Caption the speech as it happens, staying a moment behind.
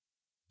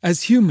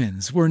As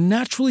humans, we're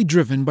naturally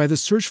driven by the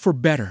search for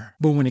better.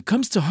 But when it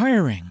comes to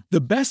hiring,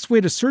 the best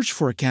way to search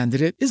for a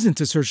candidate isn't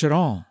to search at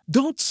all.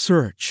 Don't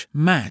search,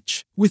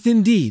 match with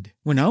Indeed.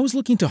 When I was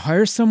looking to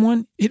hire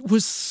someone, it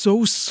was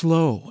so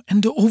slow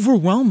and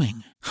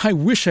overwhelming. I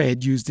wish I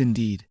had used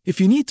Indeed.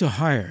 If you need to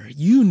hire,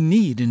 you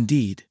need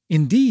Indeed.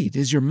 Indeed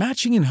is your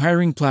matching and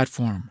hiring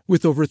platform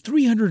with over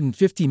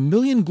 350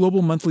 million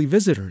global monthly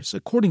visitors,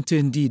 according to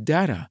Indeed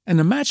data, and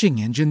a matching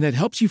engine that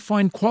helps you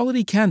find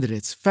quality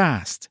candidates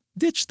fast.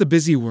 Ditch the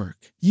busy work.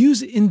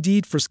 Use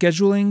Indeed for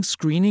scheduling,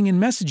 screening,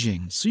 and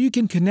messaging so you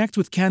can connect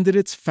with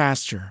candidates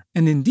faster.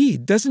 And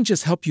Indeed doesn't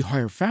just help you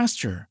hire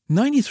faster.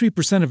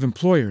 93% of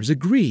employers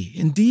agree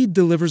Indeed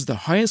delivers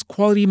the highest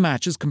quality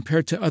matches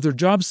compared to other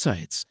job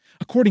sites,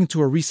 according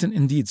to a recent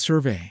Indeed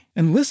survey.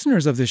 And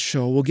listeners of this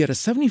show will get a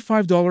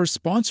 $75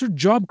 sponsored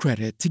job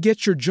credit to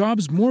get your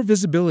jobs more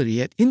visibility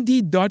at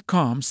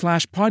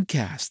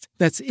Indeed.com/podcast.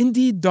 That's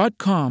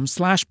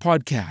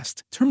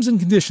Indeed.com/podcast. Terms and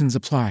conditions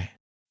apply.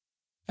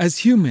 As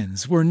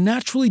humans, we're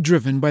naturally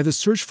driven by the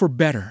search for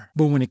better.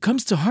 But when it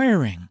comes to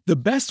hiring, the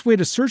best way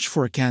to search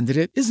for a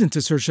candidate isn't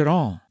to search at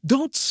all.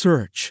 Don't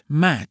search,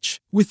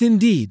 match with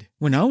Indeed.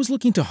 When I was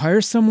looking to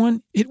hire someone,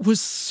 it was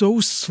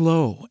so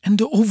slow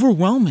and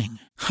overwhelming.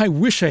 I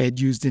wish I had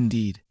used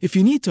Indeed. If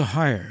you need to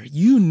hire,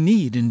 you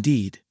need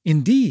Indeed.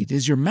 Indeed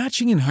is your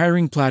matching and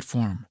hiring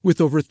platform with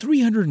over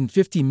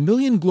 350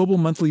 million global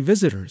monthly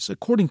visitors,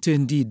 according to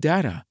Indeed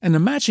data, and a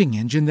matching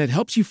engine that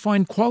helps you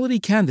find quality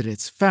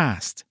candidates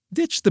fast.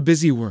 Ditch the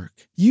busy work.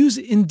 Use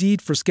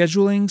Indeed for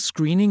scheduling,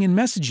 screening, and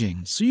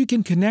messaging so you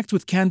can connect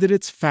with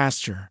candidates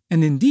faster.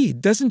 And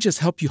Indeed doesn't just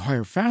help you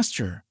hire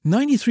faster.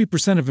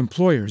 93% of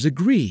employers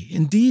agree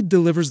Indeed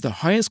delivers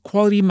the highest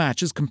quality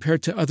matches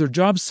compared to other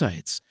job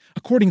sites,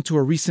 according to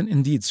a recent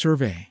Indeed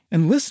survey.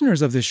 And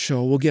listeners of this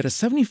show will get a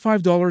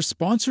 $75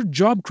 sponsored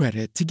job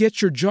credit to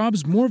get your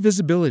jobs more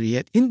visibility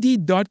at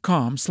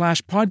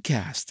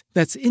Indeed.com/podcast.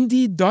 That's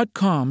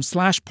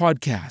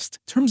Indeed.com/podcast.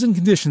 Terms and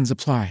conditions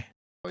apply.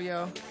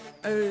 Yo,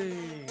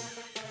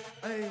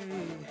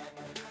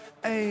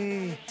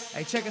 hey,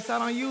 check us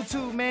out on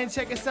YouTube, man.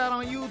 Check us out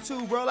on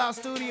YouTube. Rollout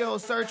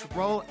Studios. Search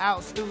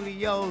Rollout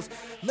Studios.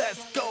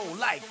 Let's go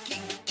like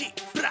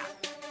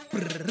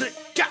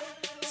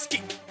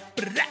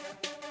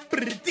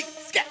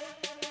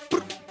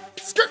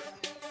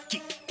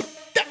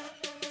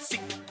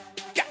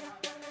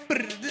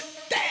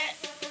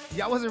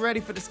Y'all wasn't ready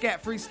for the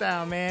scat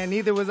freestyle, man.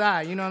 Neither was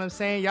I. You know what I'm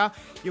saying? Y'all,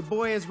 your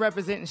boy is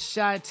representing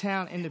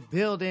Chi-Town in the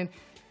building.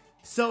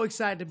 So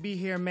excited to be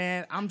here,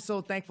 man. I'm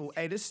so thankful.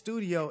 Hey, this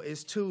studio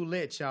is too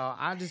lit, y'all.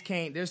 I just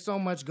can't. There's so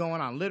much going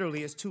on.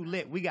 Literally, it's too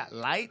lit. We got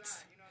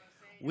lights.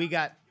 We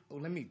got,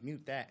 let me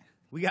mute that.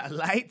 We got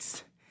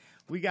lights.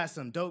 We got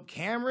some dope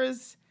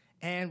cameras.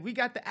 And we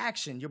got the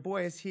action. Your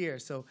boy is here.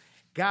 So,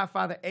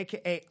 Godfather,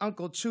 a.k.a.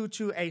 Uncle Choo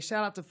Choo. Hey,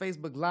 shout out to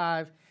Facebook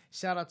Live.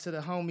 Shout out to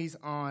the homies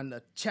on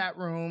the chat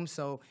room.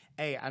 So,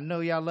 hey, I know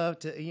y'all love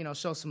to,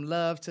 show some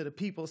love to the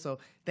people. So,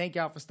 thank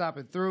y'all for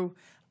stopping through.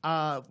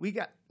 We're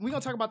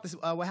gonna talk about this.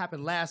 What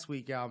happened last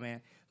week, y'all,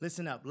 man.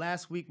 Listen up.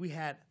 Last week we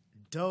had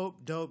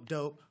dope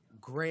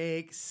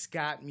Greg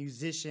Scott,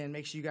 musician.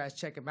 Make sure you guys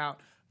check him out.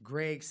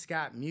 Greg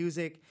Scott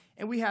Music.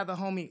 And we have the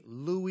homie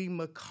Louis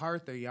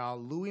MacArthur, y'all.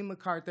 Louis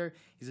MacArthur.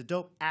 He's a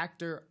dope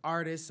actor,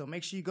 artist. So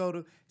make sure you go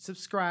to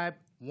subscribe.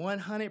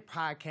 100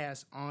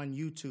 podcasts on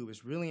YouTube.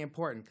 It's really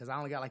important because I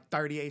only got like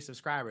 38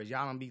 subscribers.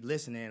 Y'all don't be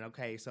listening,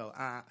 okay? So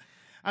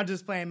I'm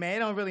just playing, man. It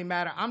don't really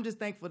matter. I'm just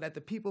thankful that the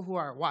people who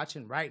are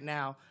watching right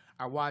now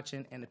are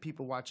watching and the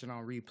people watching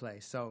on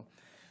replay. So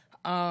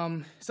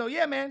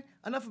yeah, man.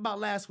 Enough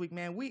about last week,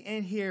 man. We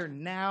in here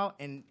now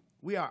and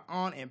we are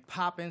on and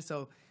popping.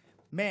 So,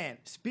 man,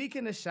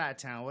 speaking of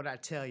Chi-Town, what I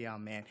tell y'all,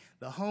 man,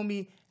 the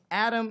homie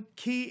Adam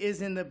Key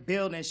is in the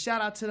building.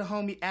 Shout out to the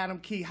homie Adam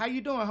Key. How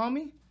you doing,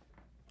 homie?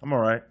 I'm all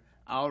right.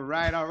 All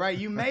right.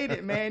 You made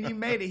it, man. You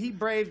made it. He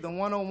braved the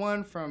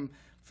 101 from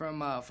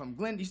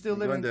Glendale. You still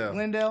live in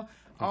Glendale?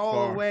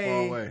 All the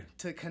way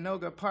to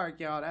Canoga Park,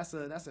 y'all.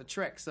 That's a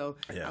trek. So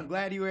yeah. I'm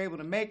glad you were able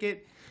to make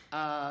it.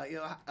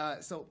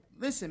 So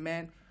listen,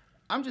 man.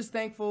 I'm just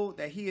thankful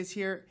that he is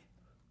here.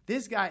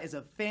 This guy is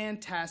a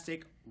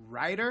fantastic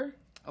writer.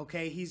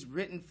 Okay, he's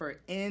written for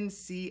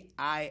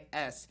NCIS.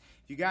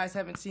 If you guys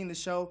haven't seen the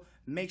show,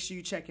 make sure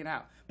you check it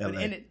out. But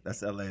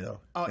that's LA though.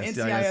 Oh,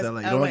 NCIS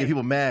LA. You don't want to get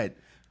people mad.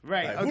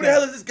 Right. Like, okay. Who the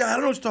hell is this guy? I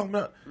don't know what you're talking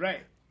about.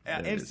 Right.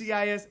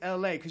 NCIS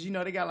LA, because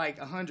they got like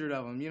 100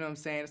 of them. You know what I'm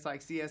saying? It's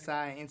like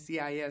CSI,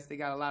 NCIS. They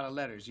got a lot of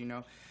letters.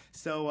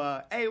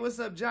 So, hey, what's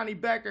up, Johnny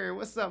Becker?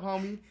 What's up,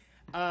 homie?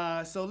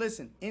 So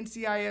listen,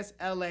 NCIS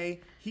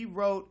LA. He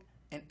wrote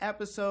an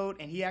episode,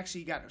 and he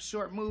actually got a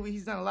short movie.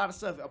 He's done a lot of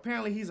stuff.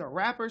 Apparently, he's a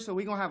rapper, so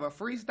we're going to have a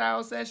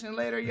freestyle session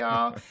later,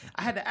 y'all.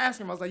 I had to ask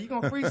him. I was like, you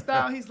going to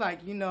freestyle? He's like,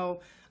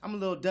 I'm a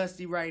little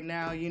dusty right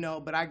now,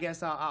 but I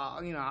guess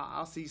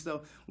I'll see.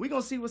 So we're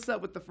going to see what's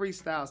up with the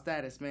freestyle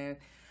status, man.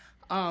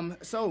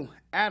 So,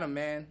 Adam,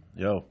 man.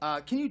 Yo.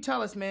 Can you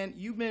tell us, man,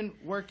 you've been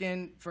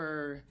working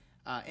for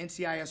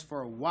NCIS for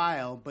a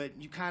while,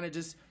 but you kind of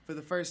just, for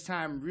the first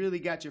time, really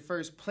got your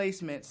first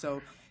placement.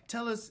 So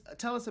tell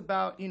us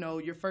about, you know,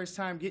 your first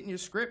time getting your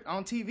script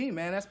on TV,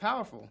 man. That's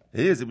powerful.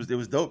 It is. It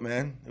was dope,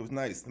 man. It was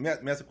nice.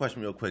 Let me ask a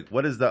question real quick.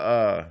 What is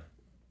the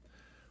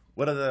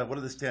what are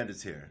the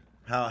standards here?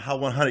 How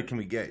 100 can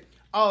we get?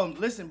 Oh,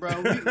 listen,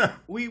 bro.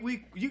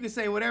 We you can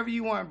say whatever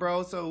you want,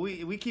 bro. So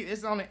we keep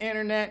it's on the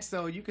internet,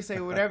 so you can say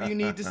whatever you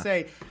need to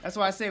say. That's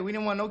why I say we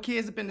didn't want no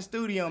kids up in the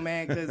studio,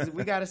 man, because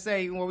we gotta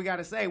say what we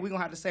gotta say. We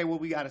gonna have to say what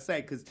we gotta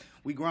say, because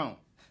we grown.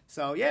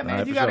 So yeah, man.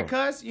 Right, if you gotta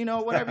cuss, you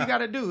know, whatever you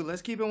gotta do.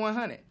 Let's keep it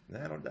 100.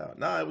 Nah, no doubt.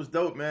 Nah, it was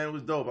dope, man. It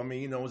was dope. I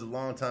mean, you know, it was a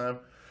long time.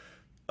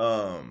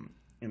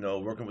 You know,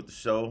 working with the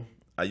show.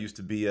 I used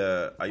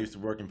to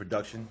work in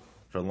production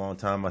for a long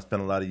time. I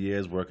spent a lot of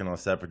years working on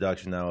set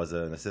production. I was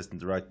an assistant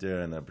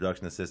director and a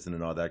production assistant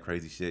and all that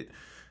crazy shit.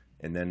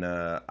 And then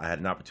I had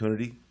an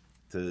opportunity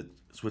to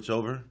switch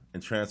over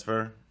and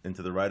transfer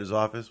into the writer's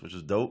office, which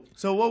was dope.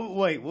 So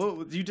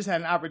what you just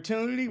had an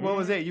opportunity? What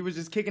was it? You was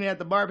just kicking it at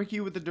the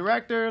barbecue with the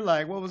director?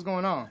 Like, what was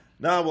going on?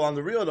 Nah, well, on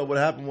the real though, what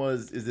happened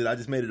is that I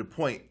just made it a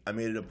point. I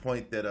made it a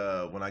point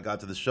that when I got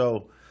to the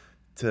show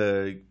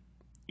to,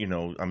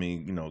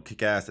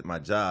 kick ass at my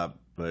job.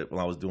 But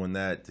when I was doing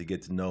that, to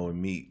get to know and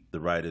meet the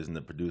writers and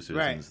the producers,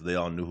 right. And so they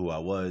all knew who I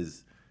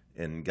was,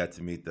 and got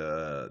to meet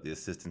the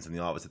assistants in the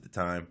office at the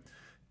time.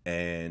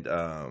 And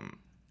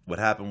what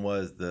happened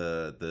was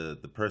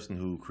the person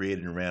who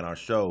created and ran our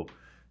show,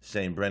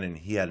 Shane Brennan,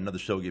 he had another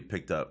show get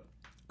picked up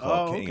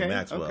called King and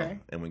Maxwell. Okay.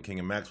 And when King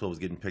and Maxwell was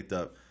getting picked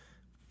up,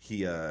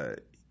 he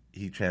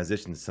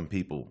transitioned some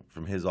people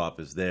from his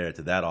office there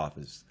to that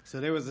office. So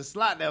there was a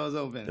slot that was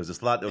open. There was a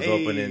slot that was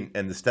open,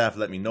 and the staff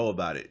let me know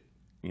about it.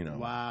 You know,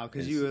 wow,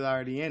 because you was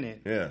already in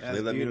it. Yeah, so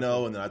they let me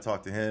know, and then I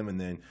talked to him, and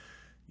then,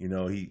 you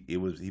know, he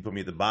put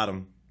me at the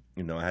bottom.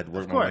 You know, I had to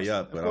work my way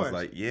up, but I was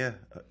like, yeah,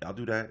 I'll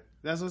do that.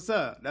 That's what's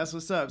up.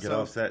 Get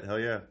off set, hell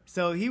yeah.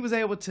 So he was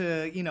able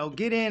to, you know,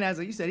 get in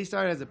you said he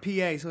started as a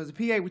PA. So as a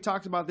PA, we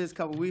talked about this a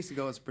couple weeks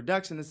ago. As a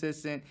production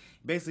assistant,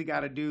 basically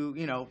got to do,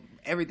 you know,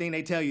 everything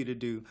they tell you to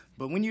do.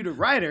 But when you're the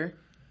writer,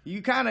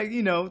 you kind of,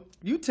 you know,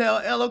 you tell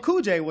LL Cool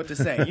J what to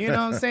say. You know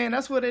what I'm saying?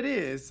 That's what it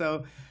is.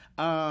 So.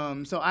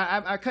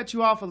 I cut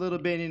you off a little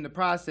bit in the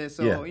process,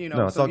 so yeah. You know,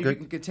 no, so you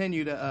can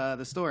continue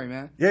the story,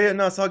 man. Yeah,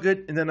 no, it's all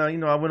good. And then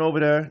I went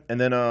over there,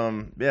 and then I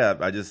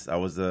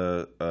was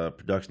a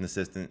production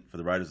assistant for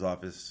the writer's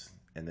office,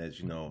 and as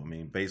you know, I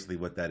mean, basically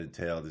what that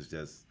entailed is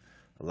just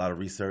a lot of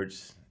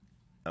research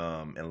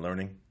and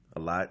learning a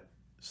lot.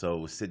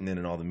 So sitting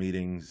in all the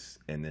meetings,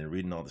 and then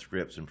reading all the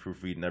scripts and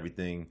proofreading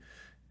everything,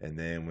 and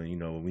then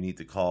when we need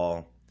to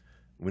call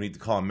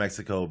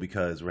Mexico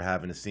because we're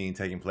having a scene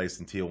taking place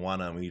in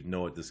Tijuana and we need to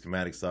know what the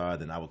schematics are,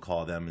 then I would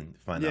call them and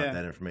find out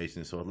that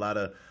information. So a lot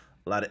of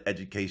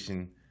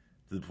education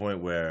to the point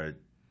where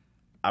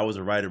I was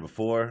a writer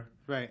before,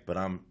 right? But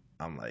I'm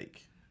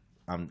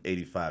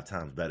 85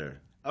 times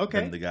better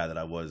than the guy that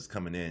I was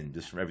coming in,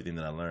 just from everything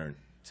that I learned.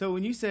 So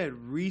when you said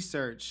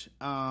research,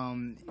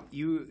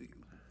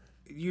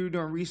 you're doing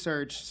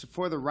research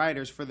for the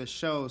writers for the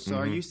show. So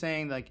are you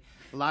saying like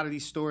a lot of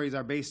these stories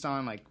are based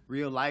on like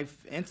real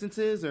life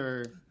instances,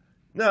 or?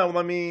 No, well,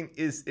 I mean,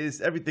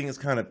 is everything is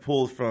kind of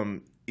pulled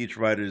from each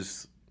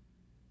writer's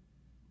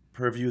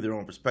purview, their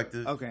own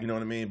perspective. Okay. You know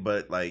what I mean?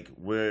 But like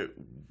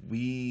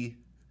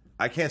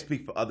I can't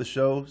speak for other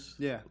shows.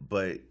 Yeah.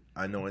 But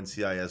I know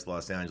NCIS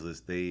Los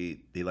Angeles, they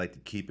like to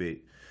keep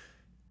it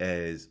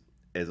as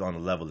on the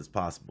level as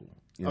possible.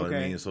 You know what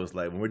I mean? So it's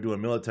like when we're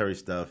doing military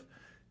stuff,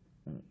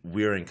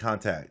 we're in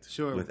contact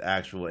with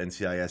actual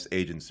NCIS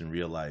agents in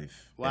real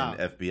life, and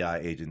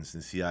FBI agents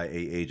and CIA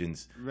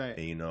agents. Right.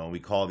 And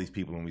we call these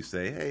people and we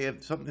say, hey,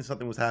 if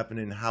something was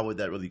happening, how would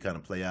that really kind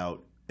of play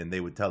out? And they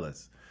would tell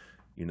us,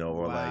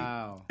 or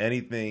like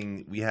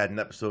anything. We had an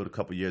episode a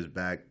couple years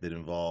back that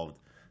involved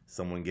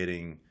someone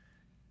getting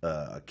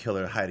a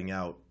killer hiding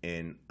out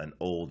in an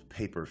old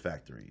paper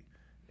factory,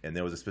 and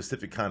there was a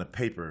specific kind of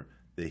paper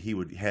that he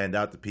would hand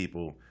out to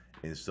people,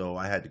 and so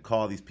I had to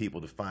call these people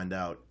to find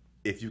out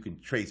if you can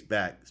trace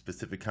back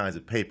specific kinds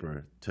of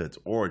paper to its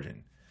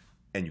origin,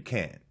 and you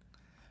can.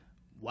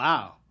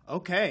 Wow.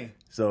 Okay.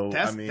 So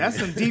that's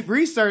some deep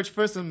research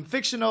for some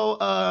fictional,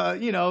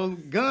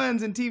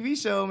 guns and TV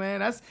show, man.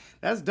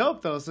 That's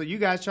dope though. So you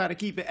guys try to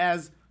keep it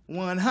as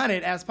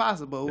 100 as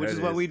possible, which is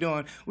what we're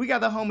doing. We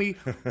got the homie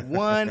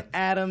One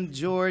Adam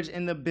George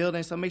in the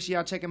building, so make sure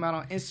y'all check him out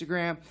on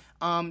Instagram.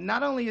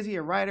 Not only is he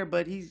a writer,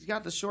 but he's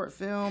got the short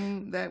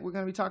film that we're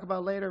going to be talking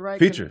about later, right?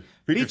 Feature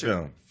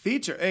film.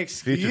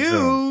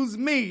 Excuse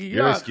me.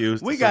 You're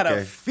excused. We got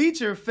a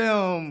feature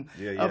film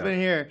up in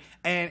here,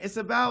 and it's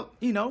about,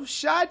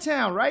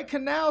 Chi-Town, right?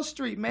 Canal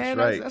Street, man.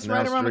 That's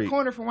right around the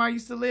corner from where I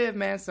used to live,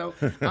 man. So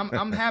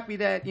I'm happy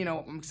that,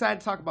 I'm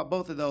excited to talk about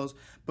both of those.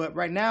 But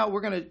right now,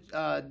 we're going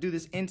to do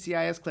this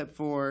NCIS clip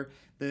for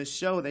the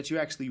show that you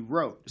actually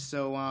wrote.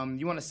 So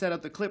you want to set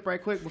up the clip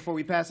right quick before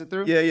we pass it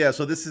through? Yeah.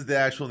 So this is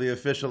the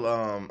official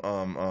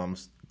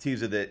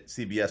teaser that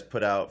CBS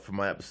put out for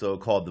my episode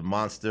called The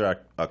Monster.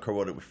 I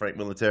co-wrote it with Frank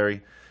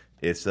Military.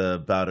 It's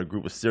about a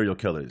group of serial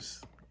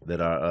killers that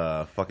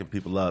are fucking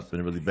people up in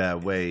a really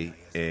bad way,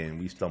 and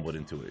we stumbled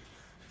into it.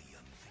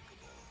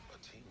 A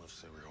team of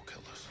Serial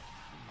killers.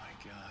 Oh my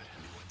God.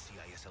 New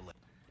NCIS.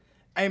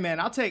 Hey man,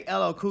 I'll take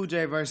LL Cool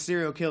J versus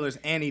serial killers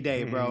any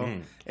day,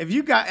 bro. If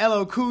you got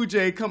LL Cool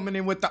J coming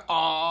in with the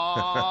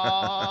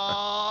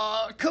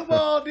come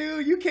on,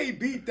 dude, you can't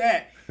beat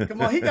that.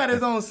 Come on, he got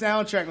his own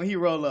soundtrack when he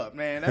roll up,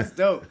 man. That's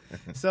dope.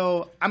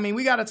 So, I mean,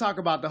 we got to talk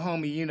about the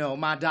homie, you know,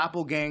 my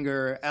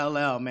doppelganger,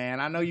 LL, man.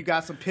 I know you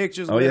got some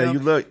pictures with him.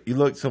 You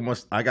look so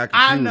much. I got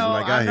confused when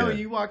I got here.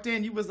 You walked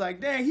in, you was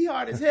like, dang, he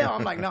hard as hell.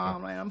 I'm like, no,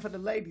 I'm for the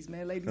ladies,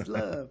 man. Ladies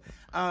love.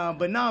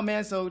 But no,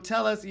 man, so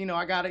tell us, you know,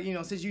 I got to, you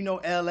know, since you know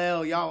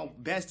LL, y'all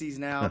besties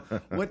now,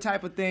 what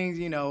type of things,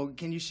 you know,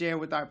 can you share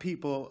with our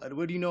people?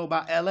 What do you know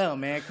about LL,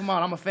 man? Come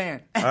on, I'm a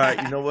fan. All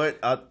right, you know what?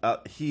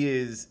 He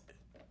is,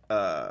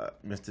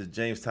 Mr.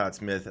 James Todd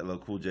Smith, LL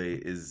Cool J,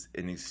 is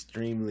an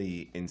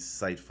extremely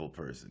insightful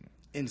person.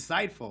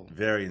 Insightful?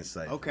 Very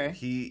insightful. Okay.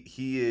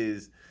 He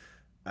is,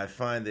 I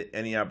find that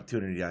any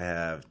opportunity I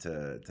have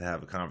to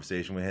have a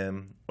conversation with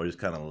him or just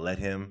kind of let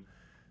him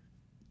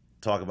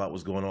talk about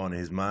what's going on in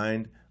his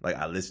mind, like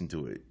I listen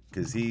to it.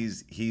 Because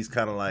he's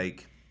kind of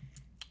like,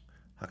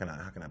 how can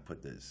I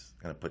put this?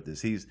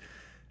 He's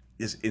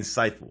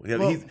insightful.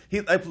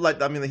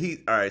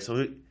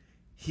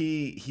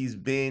 He's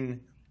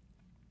been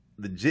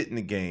legit in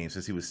the game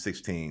since he was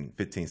 15,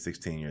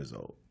 16 years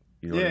old.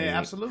 You know what I mean?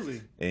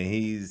 Absolutely. And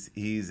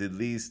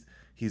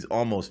he's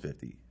almost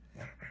 50.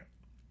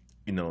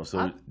 You know,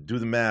 so do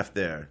the math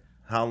there.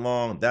 How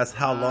long? That's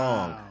how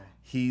long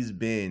he's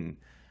been.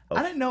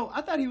 I didn't know.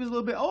 I thought he was a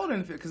little bit older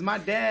than 50 because my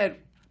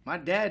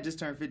dad just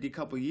turned 50 a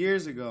couple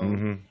years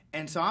ago.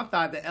 And so I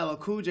thought that LL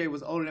Cool J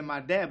was older than my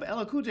dad, but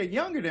LL Cool J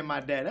younger than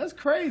my dad. That's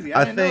crazy.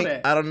 I didn't know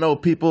that. I don't know.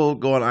 People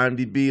go on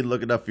IMDb,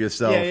 look it up for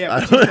yourself.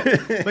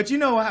 But you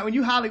know, when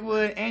you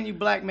Hollywood and you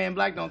black, man,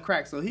 black don't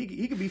crack. So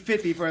he could be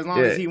 50 for as long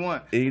as he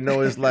wants. And you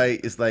know, it's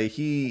like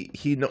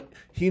he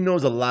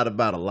knows a lot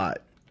about a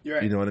lot. You're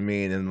right. You know what I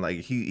mean? And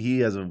like he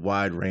has a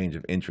wide range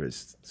of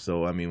interests.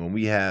 So I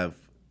mean,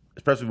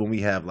 especially when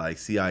we have like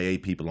CIA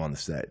people on the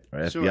set or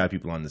FBI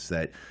people on the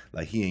set,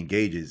 like he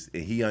engages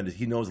and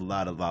he knows a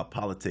lot about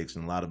politics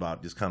and a lot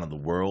about just kind of the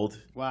world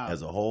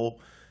as a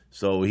whole.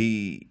 So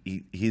he's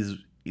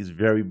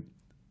very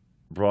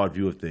broad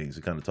view of things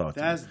to kind of talk to.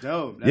 That's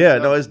dope.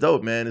 No, it's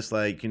dope, man. It's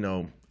like, you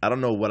know, I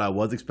don't know what I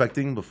was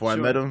expecting before I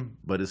met him,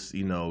 but it's,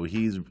 you know,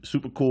 he's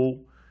super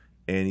cool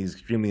and he's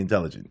extremely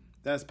intelligent.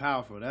 That's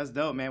powerful. That's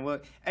dope, man.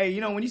 Well, hey,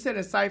 you know, when you said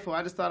insightful,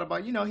 I just thought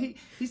about, you know, he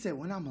said,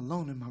 when I'm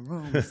alone in my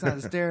room, it's not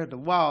to stare at the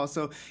wall.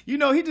 So, you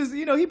know,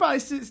 he probably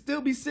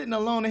still be sitting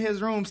alone in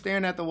his room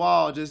staring at the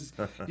wall, just,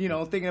 you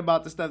know, thinking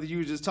about the stuff that you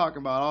were just talking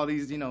about, all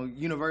these, you know,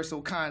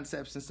 universal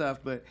concepts and stuff.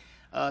 But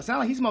sound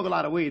like he smoked a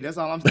lot of weed. That's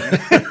all I'm saying.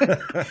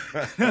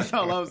 That's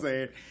all I'm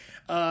saying.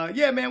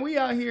 Yeah, man, we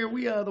out here.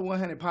 We are the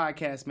 100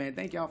 Podcast, man.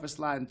 Thank y'all for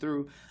sliding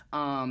through.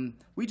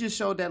 We just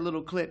showed that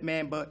little clip,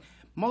 man, but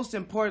most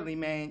importantly,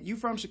 man, you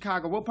from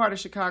Chicago. What part of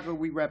Chicago are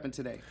we repping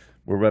today?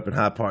 We're repping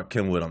Hyde Park,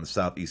 Kenwood on the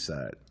southeast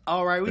side.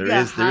 All right, there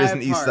is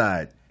an east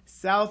side.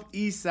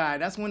 Southeast side.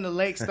 That's when the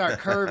lakes start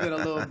curving a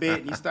little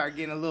bit and you start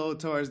getting a little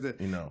towards the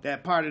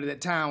that part of the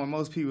town where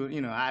most people, you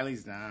know, at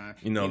least I've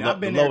been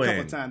there a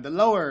couple times. The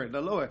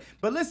lower.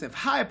 But listen,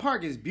 Hyde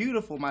Park is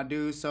beautiful, my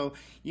dude. So,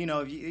 you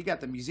know, you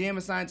got the Museum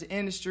of Science and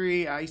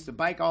Industry. I used to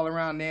bike all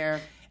around there.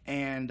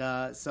 And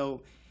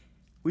so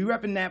we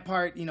repping that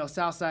part, you know,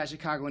 South Side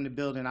Chicago in the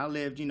building. I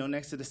lived, you know,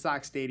 next to the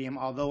Sox Stadium,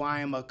 although I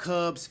am a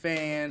Cubs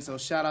fan. So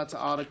shout out to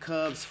all the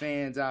Cubs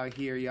fans out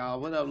here, y'all.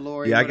 What up,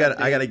 Lori? Yeah, I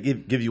gotta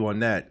give you on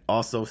that.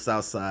 Also,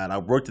 South Side. I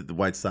worked at the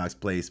White Sox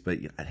place, but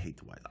I hate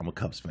the White. I'm a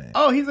Cubs fan.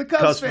 Oh, he's a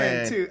Cubs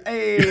fan too.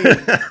 Hey,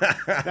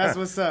 that's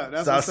what's up.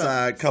 That's South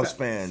Side Cubs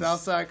fans.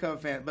 South Side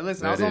Cubs fan. But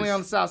listen, I was only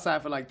on the South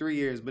Side for like 3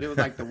 years, but it was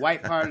like the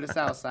white part of the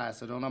South Side.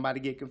 So don't nobody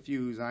get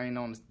confused. I ain't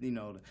on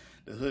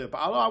the hood.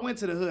 Although I went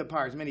to the hood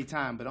parts many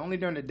times, but only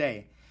during the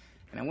day.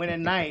 And I went at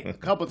night a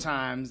couple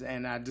times,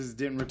 and I just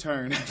didn't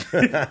return.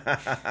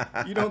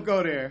 You don't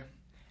go there.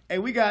 Hey,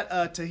 we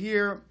got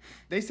Tahir.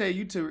 They say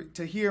you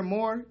Tahir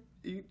Moore.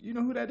 You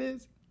know who that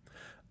is?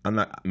 I'm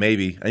not.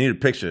 Maybe I need a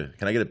picture.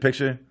 Can I get a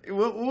picture?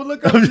 We'll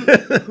look up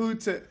who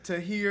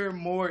Tahir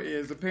Moore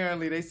is.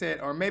 Apparently, they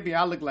said, or maybe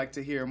I look like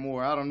Tahir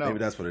Moore. I don't know. Maybe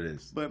that's what it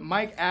is. But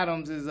Mike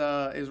Adams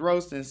is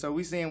roasting, so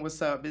we seeing what's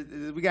up.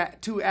 We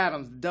got two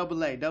Adams,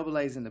 double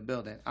A's in the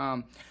building.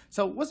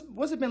 So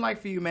what's it been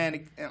like for you,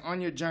 man,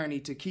 on your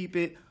journey to keep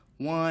it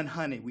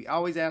 100? We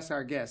always ask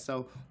our guests.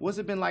 So what's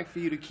it been like for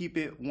you to keep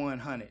it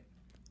 100?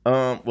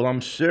 Well,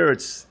 I'm sure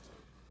it's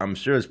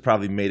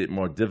probably made it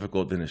more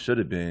difficult than it should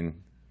have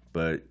been.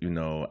 But, you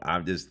know,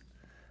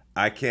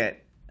 I can't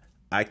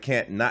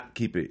not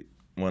keep it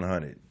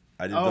 100.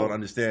 I just don't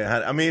understand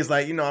how. I mean, it's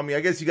like, you know, I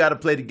guess you got to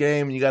play the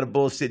game and you got to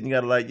bullshit and you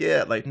got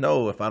to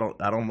no, if I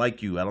don't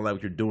like you, I don't like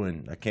what you're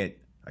doing. I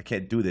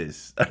can't do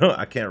this.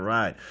 I can't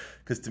ride.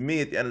 Because to me,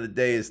 at the end of the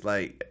day, it's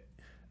like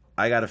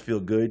I got to feel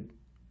good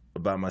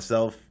about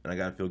myself and I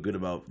got to feel good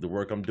about the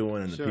work I'm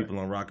doing and the people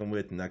I'm rocking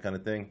with and that kind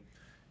of thing.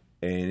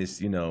 And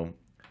it's, you know,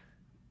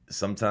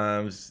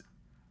 sometimes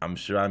I'm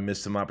sure I miss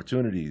some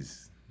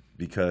opportunities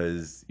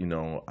because, you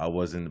know, I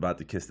wasn't about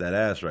to kiss that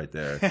ass right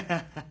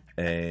there.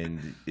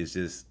 And it's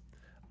just,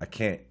 I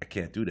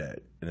can't do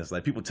that. And it's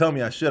like, people tell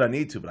me I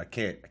need to, but I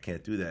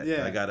can't do that.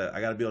 Yeah. I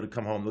gotta be able to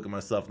come home, look at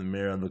myself in the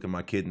mirror, and look at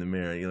my kid in the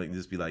mirror, and, you know,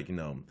 just be like, you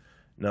know,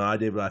 no, I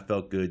did what I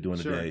felt good doing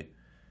Sure. today.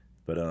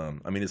 But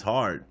I mean, it's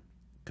hard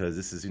because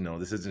this is, you know,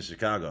 this isn't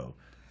Chicago.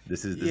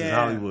 This is Yeah.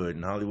 Hollywood,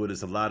 and Hollywood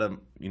is a lot of,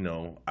 you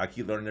know, I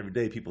keep learning every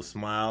day. People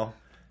smile.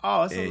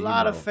 Oh, it's And, a you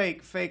lot of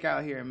know- fake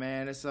out here,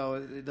 man. And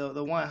so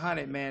the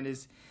 100, man,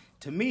 is,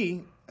 to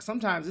me,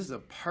 sometimes this is a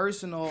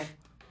personal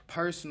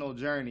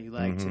journey.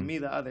 Like, to me,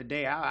 the other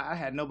day, I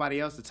had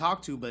nobody else to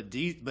talk to but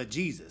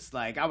Jesus.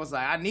 Like, I was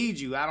like, I need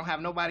you. I don't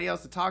have nobody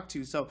else to talk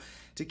to. So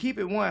to keep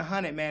it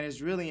 100, man,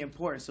 is really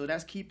important. So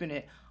that's keeping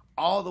it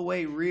all the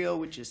way real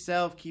with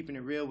yourself, keeping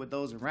it real with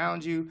those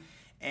around you.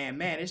 And,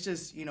 man, it's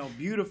just, you know,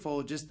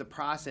 beautiful, just the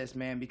process,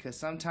 man, because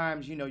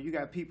sometimes, you know, you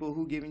got people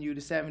who giving you the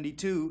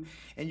 72,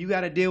 and you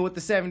got to deal with the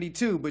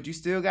 72, but you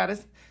still got to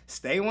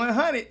stay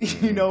 100,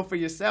 you know, for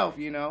yourself,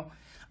 you know.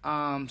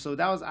 So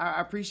that was, I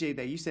appreciate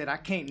that. You said, I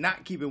can't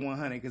not keep it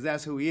 100, because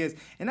that's who he is.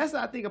 And that's,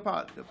 I think,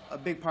 about a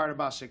big part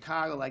about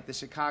Chicago, like the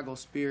Chicago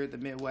spirit, the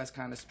Midwest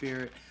kind of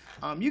spirit.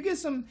 You get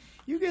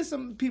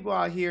some people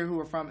out here who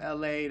are from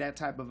LA, that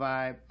type of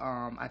vibe,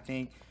 I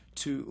think,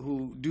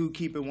 who do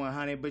keep it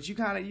 100, but you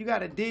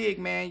gotta dig,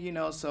 man, you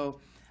know. So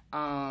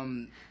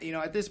you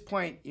know, at this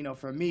point, you know,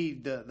 for me,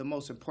 the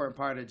most important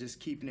part of just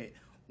keeping it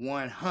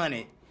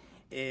 100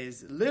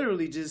 is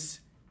literally just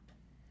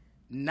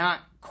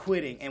not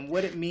quitting, and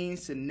what it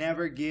means to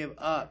never give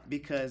up,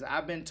 because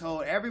I've been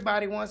told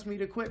everybody wants me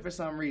to quit for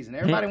some reason.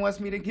 Everybody wants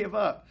me to give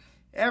up.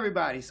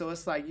 Everybody. So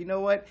it's like, you know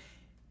what,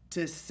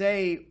 to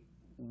say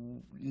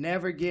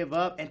never give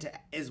up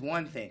is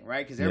one thing,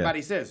 right? Because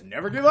everybody says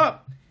never give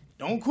up.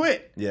 Don't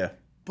quit. Yeah.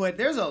 But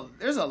there's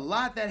a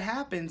lot that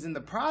happens in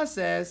the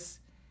process,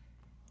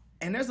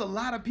 and there's a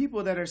lot of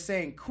people that are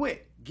saying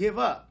quit, give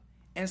up.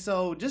 And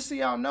so just so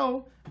y'all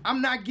know,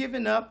 I'm not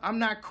giving up. I'm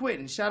not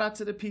quitting. Shout out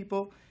to the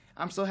people.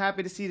 I'm so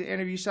happy to see the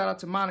interview. Shout out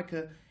to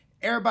Monica.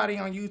 Everybody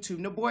on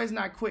YouTube. The boy's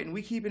not quitting.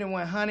 We keeping it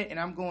 100, and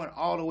I'm going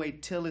all the way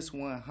till it's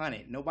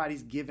 100.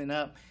 Nobody's giving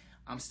up.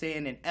 I'm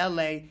staying in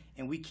LA,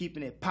 and we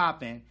keeping it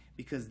popping,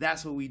 because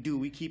that's what we do.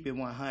 We keep it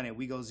 100.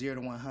 We go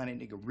 0 to 100,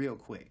 nigga, real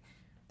quick.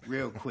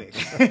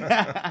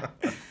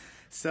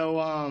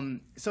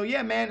 So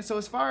yeah, man. So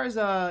as far as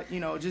you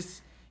know,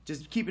 just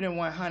keeping it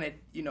 100,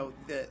 you know,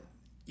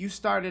 you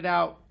started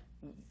out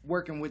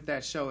working with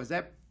that show. Is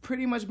that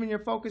pretty much been your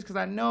focus? Because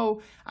I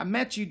know I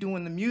met you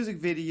doing the music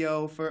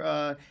video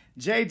for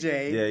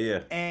JJ. Yeah.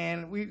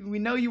 And we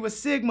know you were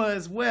Sigma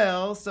as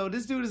well. So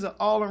this dude is an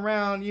all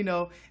around, you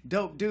know,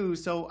 dope dude.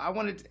 So I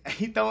wanted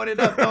he throwing it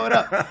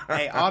up.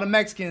 Hey, all the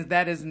Mexicans,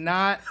 that is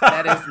not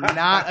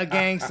a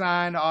gang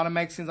sign. All the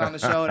Mexicans on the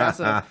show, that's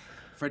a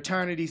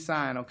fraternity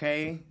sign,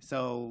 okay?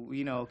 So,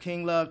 you know,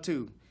 King Love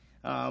too.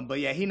 But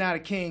yeah, he not a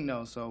king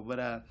though. So,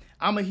 but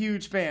I'm a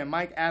huge fan.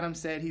 Mike Adams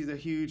said he's a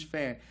huge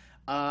fan.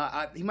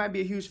 He might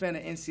be a huge fan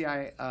of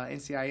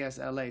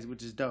NCIS LA's,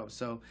 which is dope.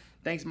 So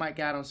thanks, Mike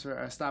Adams,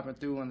 for stopping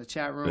through on the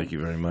chat room. Thank you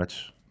very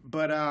much.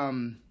 But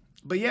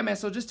yeah, man.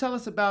 So just tell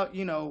us about,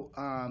 you know,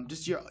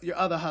 just your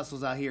other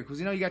hustles out here, because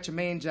you know you got your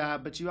main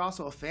job, but you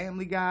also a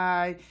family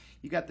guy.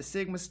 You got the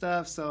Sigma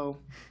stuff. So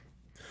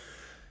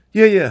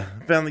Yeah,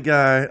 family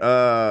guy.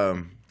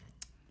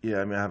 Yeah,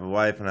 I mean, I have a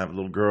wife and I have a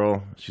little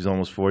girl. She's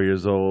almost 4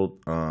 years old,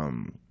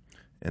 and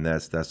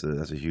that's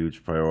a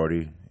huge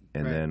priority.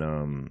 And Right.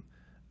 then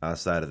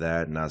outside of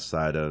that, and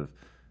outside of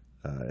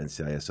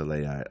NCIS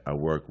LA, I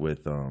work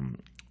with a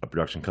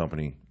production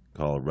company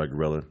called Red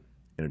Gorilla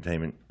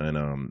Entertainment,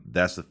 and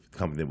that's the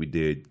company that we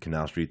did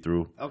Canal Street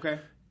through. okay,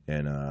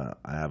 And I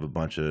have a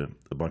bunch of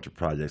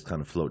projects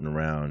kind of floating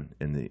around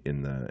in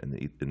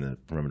the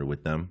perimeter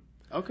with them.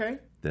 okay,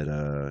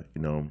 That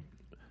you know,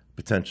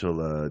 potential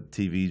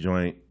TV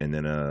joint, and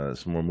then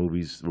some more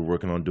movies we're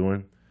working on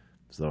doing.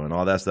 So, and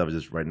all that stuff is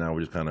just right now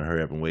we're just kind of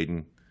hurry up and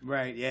waiting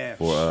right, yeah.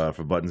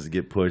 for buttons to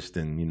get pushed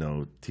and, you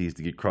know, T's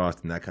to get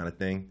crossed and that kind of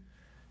thing.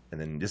 And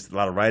then just a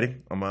lot of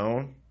writing on my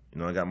own.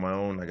 You know, I got my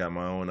own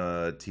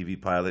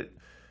TV pilot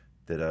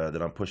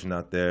that I'm pushing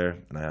out there,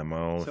 and I have my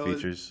own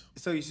features.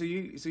 So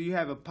you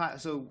have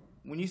so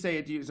when you say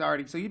it's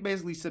already, so you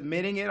basically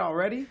submitting it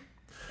already,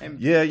 and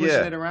pushing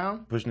it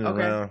around, pushing it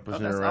okay. around,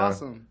 pushing it That's around.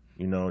 awesome.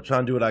 You know,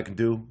 trying to do what I can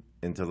do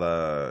until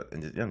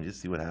and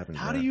just see what happens.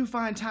 How man. do you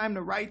find time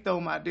to write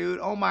though, my dude?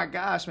 Oh my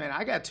gosh, man!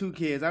 I got 2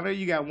 kids. I know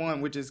you got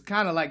 1, which is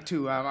kind of like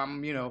 2.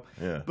 I'm you know,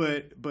 Yeah.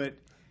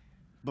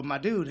 But my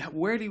dude,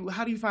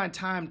 how do you find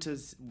time to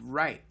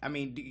write? I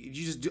mean, do you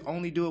just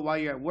only do it while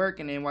you're at work,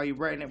 and then while you're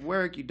writing at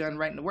work, you're done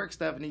writing the work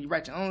stuff, and then you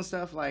write your own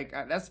stuff? Like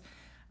I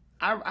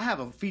have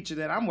a feature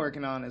that I'm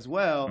working on as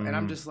well, and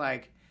I'm just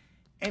like,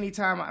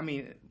 anytime. I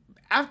mean,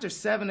 after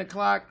 7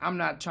 o'clock, I'm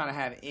not trying to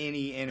have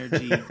any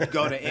energy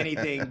go to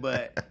anything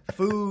but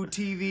food,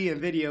 TV,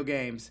 and video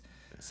games.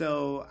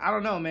 So I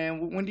don't know,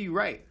 man. When do you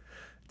write?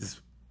 Just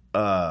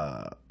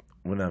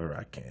Whenever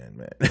I can,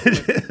 man.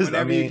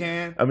 Whenever you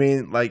can? I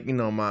mean, like, you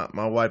know,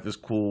 my wife is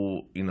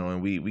cool, you know,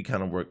 and we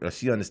kind of work.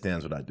 She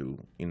understands what I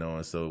do, you know,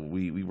 and so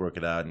we work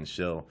it out. And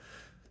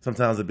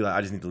sometimes it'll be like,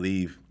 I just need to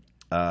leave.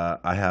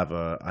 I have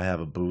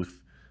a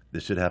booth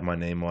that should have my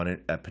name on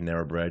it at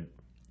Panera Bread.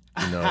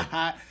 You know,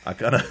 I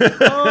kind of.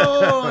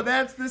 Oh,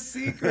 that's the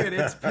secret.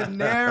 It's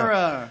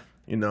Panera.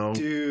 You know,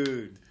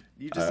 dude.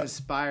 You just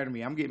inspired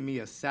me. I'm getting me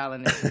a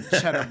salad and some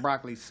cheddar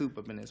broccoli soup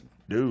up in this one.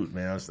 Dude,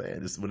 man, I'm saying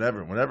just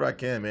whenever I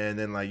can, man.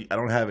 Then like I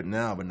don't have it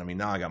now, but I mean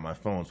now I got my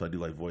phone, so I do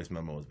like voice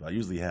memos. But I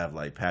usually have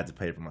like pads of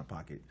paper in my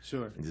pocket,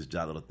 sure, and just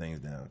jot little things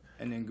down.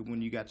 And then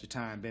when you got your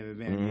time, bam,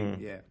 bam, bam,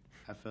 yeah,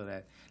 I feel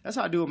that. That's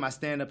how I do with my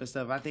stand up and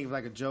stuff. I think of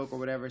like a joke or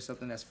whatever,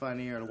 something that's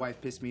funny, or the wife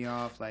pissed me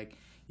off, like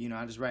you know,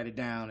 I just write it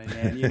down, and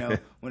then you know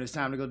when it's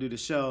time to go do the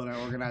show, and I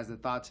organize the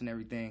thoughts and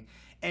everything.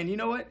 And you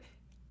know what?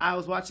 I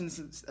was watching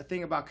a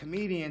thing about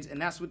comedians, and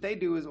that's what they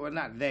do is, or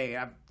not they.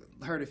 I've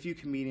heard a few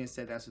comedians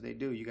say that's what they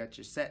do. You got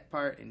your set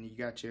part, and you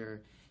got your,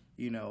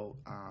 you know,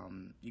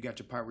 you got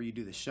your part where you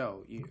do the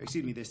show.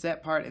 The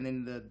set part, and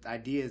then the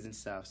ideas and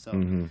stuff.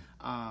 So,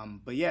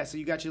 but yeah, so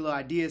you got your little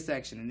idea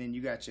section, and then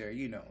you got your,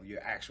 you know,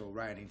 your actual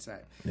writing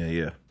side.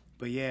 Yeah.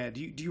 But yeah, do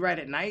you write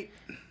at night?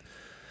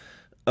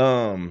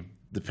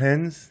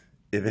 Depends.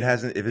 If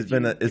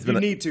it's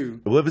need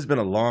to. Well, if it's been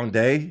a long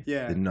day,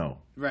 yeah, then no.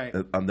 Right.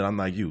 Then I'm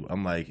like you.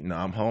 I'm like, you know,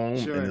 I'm home,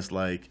 sure. and it's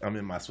like I'm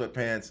in my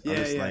sweatpants.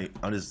 Yeah,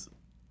 I'm just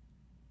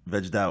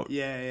vegged out.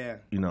 Yeah.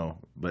 You know,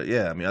 but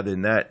yeah, I mean, other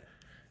than that,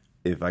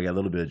 if I got a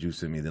little bit of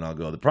juice in me, then I'll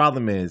go. The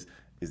problem is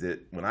that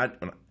when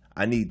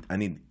I need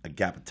a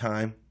gap of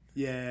time.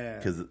 Yeah,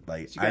 because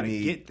like so you gotta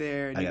get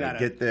there. And I gotta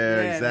get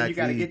there. Yeah, exactly. You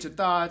gotta get your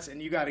thoughts, and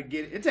you gotta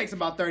get. It takes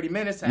about 30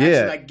 minutes to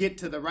actually like get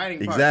to the writing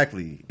part.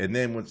 Exactly, and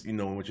then once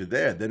you're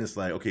there, then it's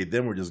like okay,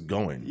 then we're just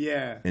going.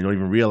 Yeah, and you don't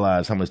even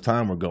realize how much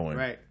time we're going.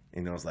 Right.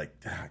 You know, it's like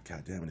God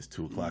damn it, it's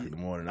 2:00 in the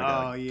morning.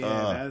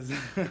 That's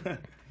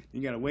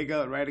you gotta wake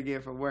up right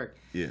again for work.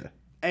 Yeah.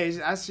 Hey,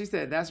 she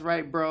said that's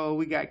right, bro.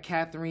 We got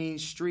Catherine,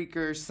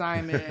 Streaker,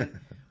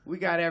 Simon. We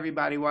got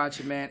everybody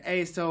watching, man.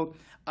 Hey, so.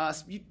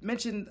 You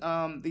mentioned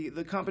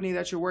the company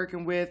that you're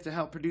working with to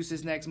help produce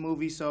this next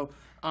movie. So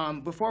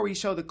before we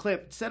show the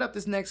clip, set up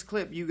this next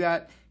clip. You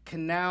got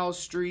Canal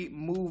Street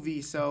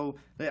Movie. So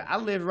I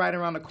live right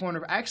around the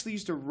corner. I actually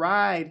used to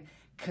ride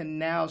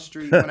Canal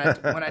Street when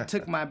I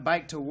took my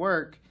bike to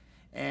work,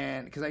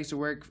 and because I used to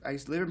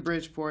live in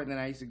Bridgeport, and then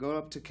I used to go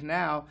up to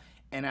Canal,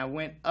 and I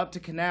went up to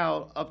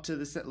Canal up to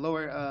the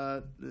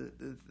lower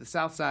the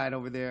south side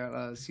over there.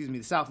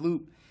 The South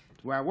Loop,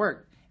 where I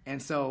worked. And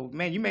so,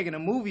 man, you're making a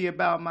movie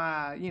about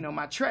my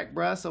trek,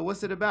 bruh. So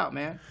what's it about,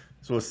 man?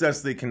 So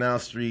essentially, Canal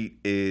Street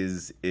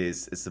is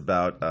it's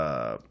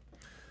about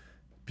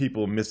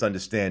people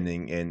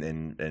misunderstanding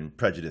and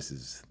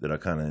prejudices that are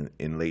kind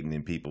of latent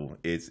in people.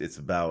 It's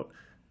about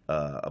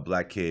a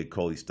black kid,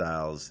 Coley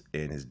Styles,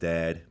 and his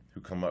dad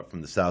who come up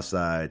from the South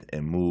Side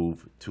and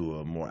move to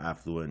a more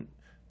affluent,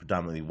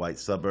 predominantly white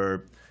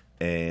suburb.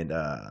 And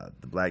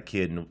the black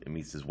kid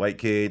meets this white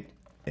kid.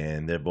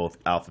 And they're both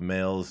alpha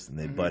males, and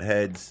they butt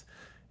heads,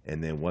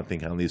 and then one thing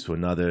kind of leads to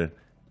another,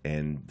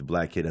 and the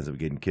black kid ends up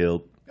getting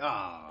killed.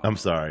 Oh. I'm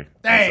sorry.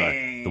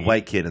 Dang. The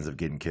white kid ends up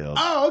getting killed.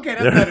 Oh, okay,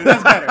 that's better.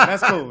 That's better.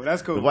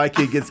 That's cool. The white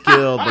kid gets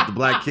killed, but the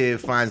black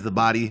kid finds the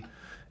body,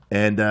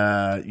 and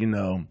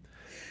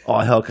all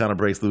hell kind of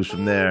breaks loose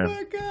from there. Oh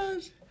my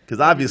gosh!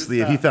 Because obviously,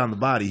 if he found the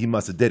body, he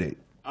must have did it.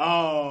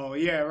 Oh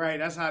yeah, right.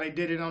 That's how they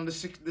did it on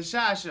the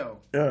Shy Show.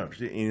 Yeah,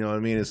 you know what I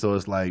mean. And so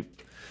it's like.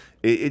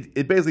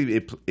 It basically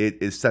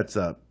it sets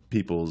up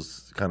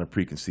people's kind of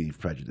preconceived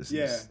prejudices.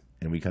 Yeah.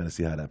 And we kind of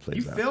see how that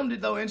plays out. You filmed it,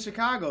 though, in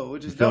Chicago,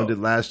 which is dope. Filmed it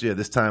last year.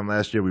 This time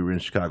last year, we were in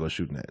Chicago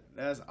shooting it.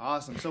 That's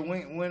awesome. So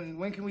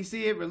when can we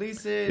see it,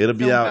 release it, it'll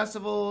be out,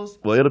 festivals?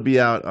 Well, it'll be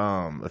out,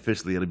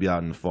 officially, it'll be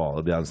out in the fall.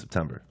 It'll be out in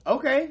September.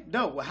 Okay,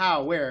 dope.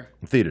 How, where?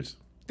 In theaters.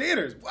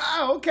 Theaters.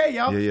 Wow, okay,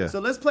 y'all. Yeah. So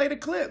let's play the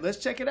clip. Let's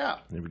check it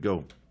out. Here we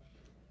go.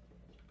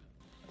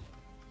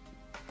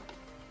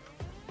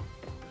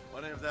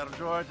 My name is Adam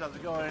George. How's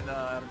it going?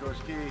 Adam George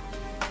Key.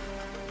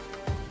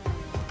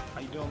 How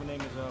you doing? My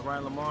name is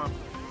Ryan Lamar.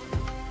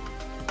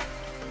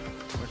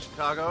 We're in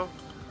Chicago.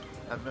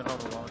 Haven't been home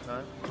in a long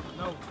time.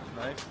 No.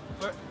 Nice.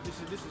 This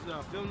is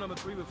film number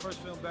 3, but first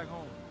film back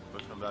home.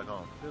 First film back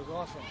home. Feels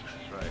awesome.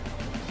 That's right.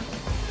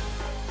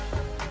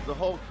 The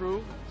whole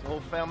crew, the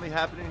whole family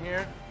happening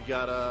here. We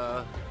got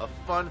a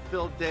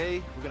fun-filled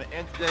day. We're gonna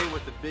end today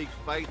with the big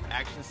fight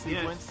action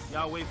sequence. Yes,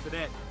 y'all wait for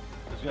that.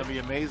 It's gonna be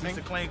amazing.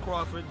 Mr. Clayne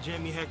Crawford,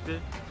 Jamie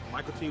Hector,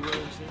 Michael T.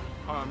 Williamson,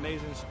 our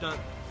amazing stunt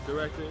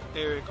director,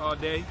 Eric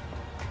Alday.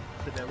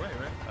 Did that right?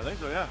 I think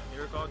so, yeah.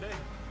 Eric Alday.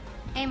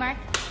 Hey, Mark.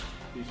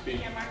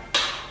 Yeah, Mark.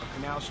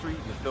 Canal Street.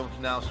 The film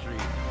Canal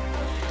Street.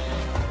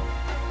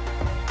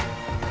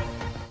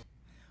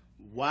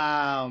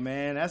 Wow,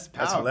 man, that's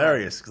powerful. That's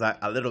hilarious because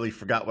I literally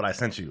forgot what I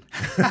sent you.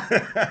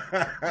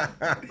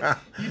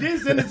 You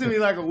did send it to me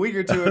like a week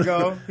or two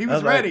ago. He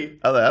was ready.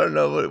 I don't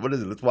know what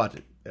is it. Let's watch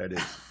it. There it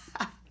is.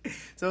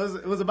 So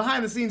it was a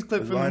behind the scenes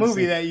clip from the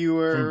movie that you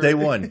were from day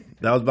one.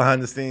 That was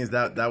behind the scenes.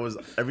 That was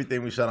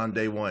everything we shot on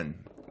day one.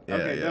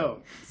 Yeah, Okay, yeah.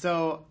 dope.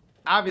 So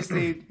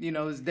obviously, you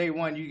know, it's day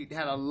one. You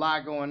had a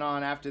lot going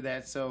on after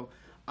that. So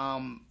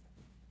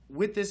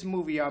with this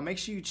movie, y'all, make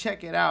sure you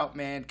check it out,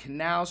 man.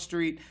 Canal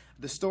Street.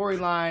 The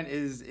storyline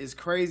is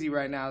crazy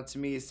right now to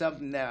me. It's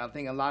something that I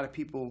think a lot of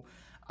people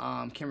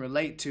can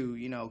relate to,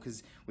 you know,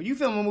 because when you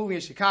film a movie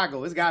in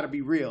Chicago, it's got to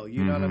be real.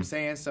 You know what I'm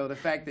saying? So the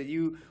fact that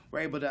you were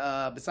able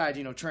to, besides,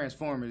 you know,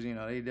 Transformers, you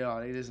know, they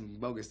did some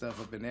bogus stuff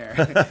up in there.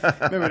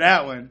 Remember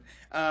that one?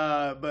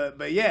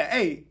 But yeah,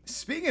 hey,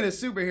 speaking of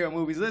superhero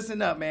movies,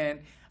 listen up, man.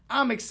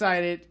 I'm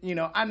excited. You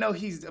know, I know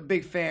he's a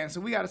big fan,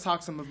 so we got to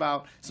talk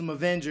about some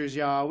Avengers,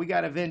 y'all. We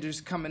got Avengers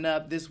coming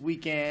up this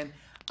weekend.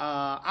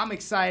 I'm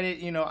excited.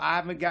 You know, I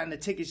haven't gotten the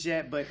tickets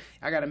yet, but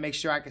I got to make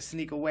sure I can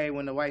sneak away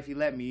when the wifey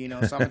let me, you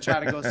know. So I'm going to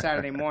try to go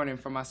Saturday morning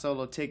for my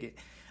solo ticket.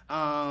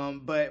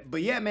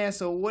 But yeah, man,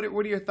 so what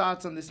are your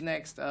thoughts on this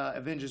next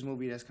Avengers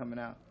movie that's coming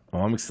out? Oh,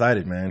 I'm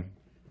excited, man.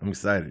 I'm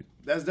excited.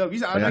 That's dope.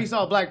 I know you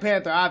saw Black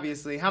Panther,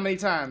 obviously. How many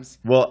times?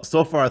 Well,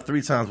 so far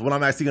 3 times. What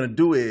I'm actually gonna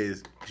do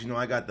is, 'cause, you know,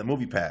 I got the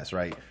movie pass,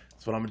 right?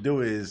 So what I'm gonna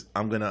do is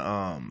I'm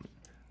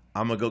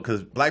gonna go,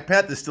 because Black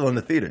Panther's still in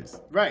the theaters.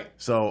 Right.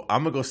 So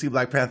I'm gonna go see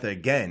Black Panther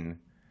again,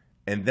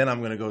 and then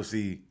I'm gonna go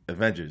see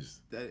Avengers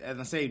On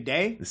the same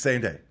day? the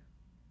same day.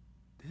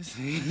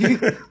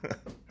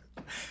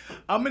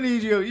 I'm gonna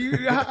need you.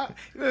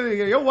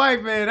 Your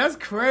wife, man, that's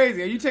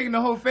crazy. Are you taking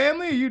the whole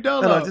family or you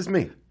dolo? No, just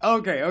me.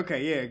 Okay,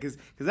 yeah, because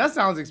that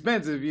sounds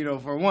expensive, you know,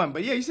 for one.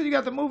 But yeah, you said you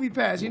got the movie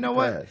pass. You know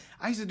what? Pass.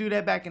 I used to do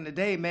that back in the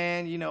day,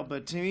 man. You know,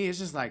 but to me, it's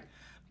just like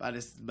by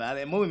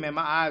that movie, man,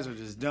 my eyes are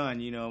just done.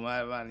 You know,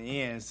 by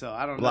the end. So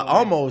I don't know.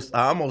 Well,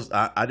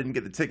 I didn't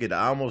get the ticket.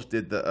 I almost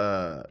did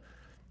the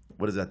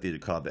what is that theater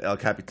called? The El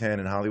Capitan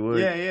in Hollywood.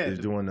 Yeah. They're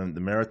doing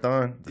the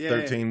marathon, the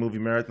 13 movie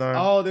marathon.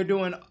 Oh, they're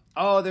doing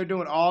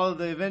all of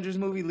the Avengers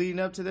movie leading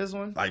up to this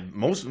one. Like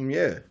most of them,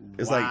 yeah.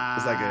 It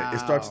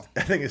starts.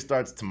 I think it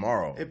starts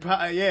tomorrow. It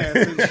probably,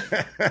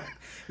 yeah.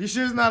 You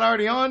sure it's not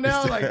already on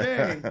now? Like,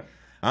 dang.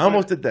 I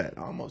almost did that.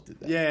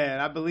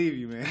 Yeah, I believe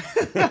you, man.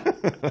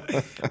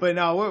 But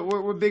no,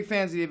 we're big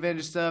fans of the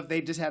Avengers stuff.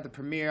 They just had the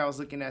premiere. I was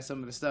looking at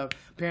some of the stuff.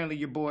 Apparently,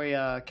 your boy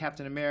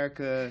Captain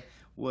America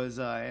was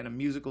in a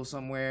musical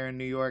somewhere in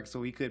New York,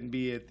 so he couldn't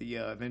be at the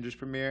Avengers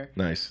premiere.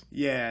 Nice.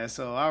 Yeah,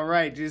 so all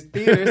right, just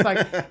theater.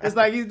 It's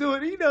like he's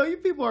doing. You know, you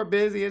people are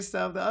busy and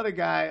stuff. The other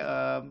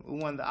guy who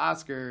won the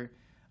Oscar,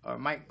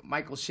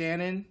 Michael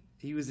Shannon.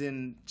 He was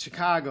in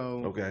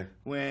Chicago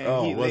when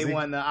they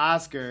won the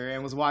Oscar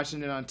and was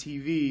watching it on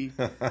TV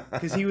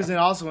because he was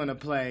also in a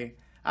play.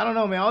 I don't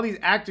know, man. All these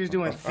actors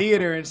doing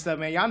theater and stuff,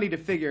 man. Y'all need to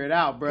figure it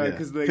out, bro.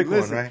 Because pick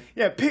one, right?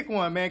 Yeah, pick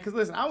one, man. Because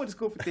listen, I went to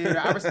school for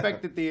theater. I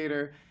respect the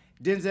theater.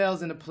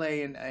 Denzel's in a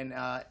play in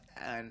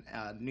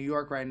New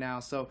York right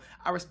now, so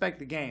I respect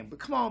the game. But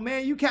come on,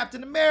 man, you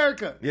Captain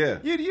America. Yeah,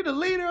 you the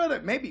leader of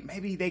it.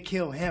 Maybe they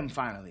kill him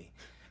finally.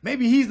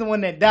 Maybe he's the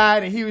one that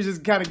died, and he was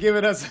just kind of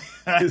giving us.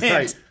 It's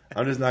like,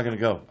 I'm just not gonna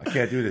go. I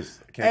can't do this.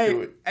 I can't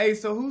do it. Hey,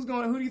 so who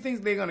do you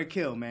think they're gonna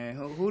kill, man?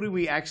 Who do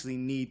we actually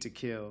need to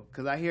kill?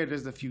 Because I hear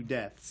there's a few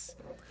deaths.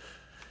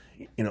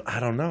 You know, I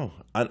don't know.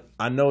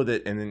 I know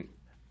that, and then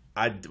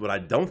I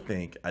don't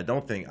think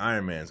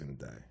Iron Man's gonna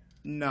die.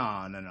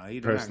 No.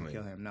 He's not gonna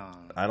kill him. No.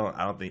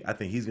 I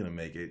think he's gonna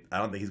make it. I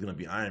don't think he's gonna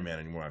be Iron Man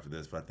anymore after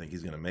this, but I think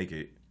he's gonna make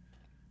it.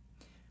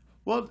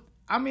 Well,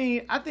 I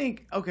mean, I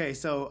think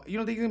so you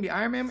don't think he's gonna be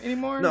Iron Man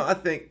anymore? No, I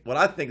think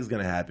is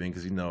gonna happen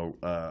because, you know,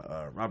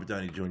 Robert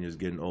Downey Jr. is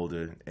getting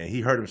older and he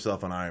hurt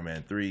himself on Iron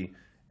Man 3,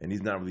 and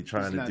he's not really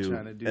trying to do.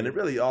 And it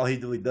really all he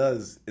really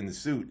does in the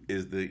suit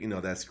is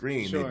that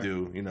screen they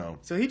do. You know.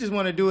 So he just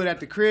want to do it at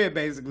the crib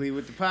basically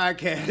with the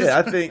podcast. Yeah,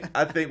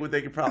 I think what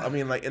they could probably. I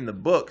mean, like in the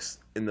books,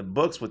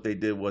 what they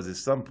did was at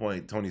some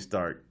point Tony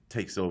Stark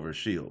takes over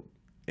S.H.I.E.L.D.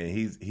 and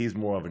he's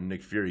more of a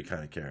Nick Fury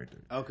kind of character.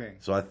 Okay.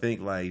 So I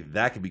think like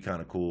that could be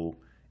kind of cool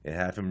and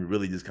have him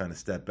really just kind of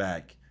step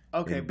back.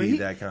 Okay, and but be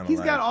that kind of. He's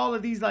got all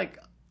of these like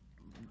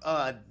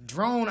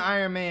drone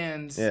Iron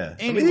Mans. Yeah.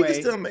 Anyway, I mean, he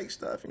can still make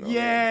stuff. You know,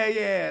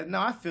 yeah. No,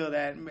 I feel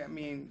that. I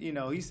mean, you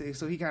know,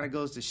 so he kind of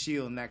goes to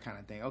S.H.I.E.L.D. and that kind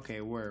of thing. Okay,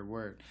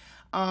 word.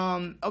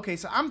 Okay,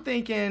 so I'm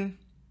thinking,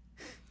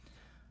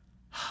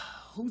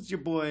 who's your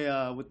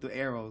boy with the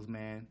arrows,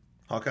 man?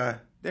 Hawkeye.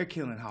 They're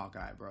killing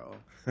Hawkeye, bro.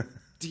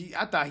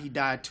 I thought he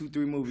died 2-3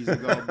 movies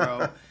ago,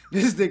 bro.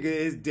 This nigga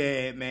is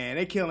dead, man.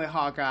 They killing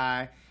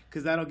Hawkeye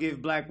because that'll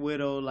give Black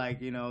Widow,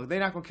 like, you know, they're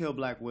not gonna kill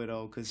Black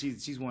Widow because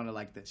she's one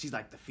of she's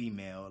like the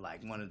female,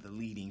 like one of the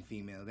leading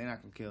females. They're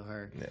not gonna kill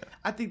her. Yeah.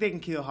 I think they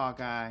can kill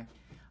Hawkeye.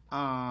 They're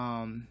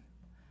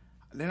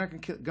not gonna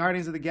kill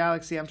Guardians of the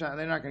Galaxy.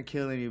 They're not gonna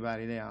kill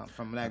anybody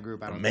from that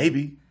group. I don't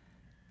Maybe.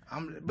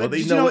 But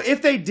you know,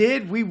 if they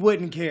did, we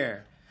wouldn't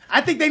care. I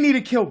think they need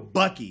to kill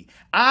Bucky.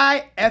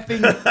 I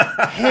effing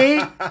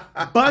hate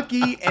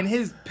Bucky and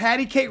his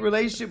patty cake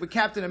relationship with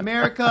Captain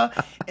America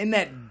and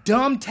that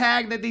dumb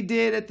tag that they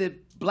did at the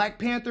Black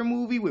Panther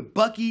movie with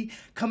Bucky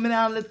coming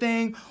out of the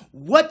thing.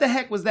 What the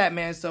heck was that,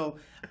 man? So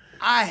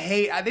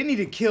they need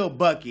to kill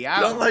Bucky. I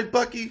don't like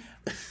Bucky?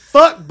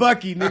 Fuck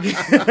Bucky,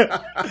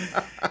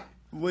 nigga.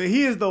 Well,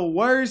 he is the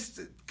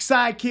worst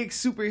sidekick,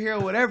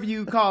 superhero, whatever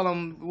you call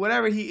him,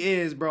 whatever he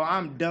is, bro.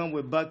 I'm done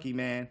with Bucky,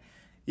 man.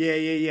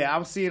 Yeah. I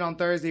will see it on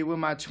Thursday with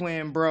my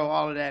twin, bro.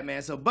 All of that,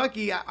 man. So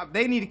Bucky,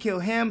 they need to kill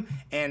him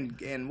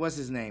and what's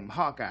his name,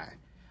 Hawkeye.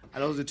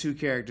 Those are two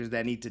characters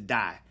that need to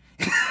die.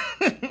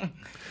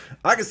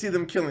 I can see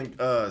them killing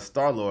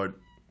Star-Lord.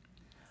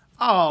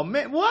 Oh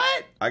man,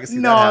 what? I can see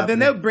no, that happening. then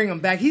they'll bring him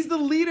back. He's the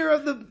leader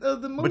of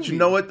the movie. But you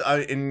know what?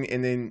 And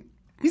then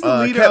he's the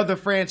leader of the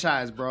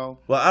franchise, bro.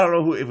 Well, I don't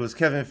know if it was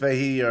Kevin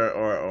Feige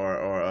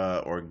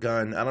or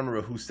Gunn. I don't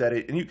remember who said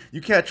it. And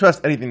you can't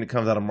trust anything that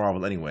comes out of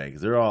Marvel anyway,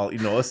 because they're all,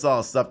 it's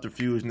all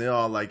subterfuge, and they're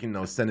all like,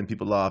 sending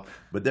people off.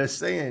 But they're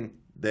saying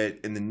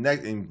that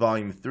in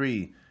Volume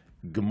 3,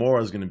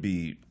 Gamora's going to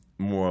be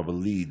more of a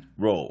lead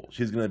role.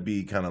 She's going to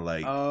be kind of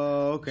like,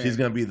 she's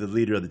going to be the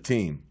leader of the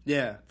team.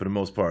 Yeah. For the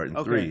most part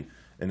in 3.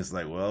 And it's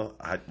like, well,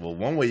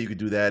 one way you could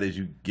do that is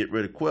you get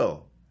rid of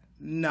Quill.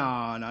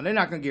 No, they're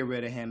not gonna get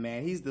rid of him,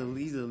 man. He's the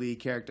lead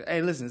character.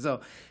 Hey, listen,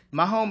 so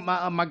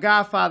my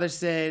godfather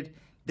said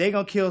they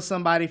gonna kill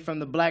somebody from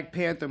the Black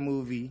Panther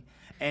movie,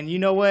 and you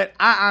know what?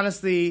 I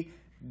honestly,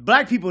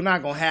 black people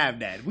not gonna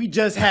have that. We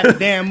just had a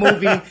damn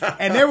movie,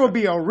 and there will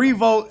be a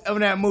revolt of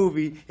that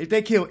movie if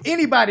they kill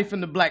anybody from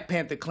the Black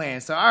Panther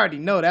clan. So I already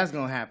know that's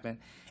gonna happen.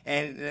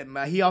 And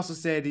he also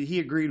said that he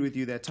agreed with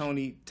you that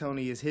Tony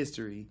is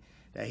history,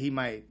 that he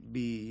might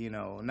be,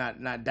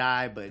 not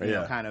die, but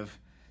kind of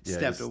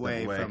stepped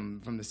away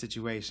from the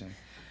situation.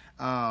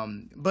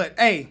 But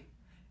hey,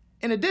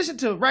 in addition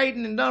to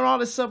writing and done all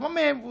this stuff, my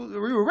man, you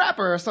were a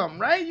rapper or something,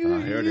 right? You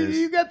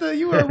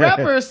were a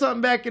rapper or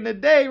something back in the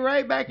day,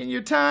 right? Back in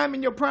your time,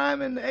 in your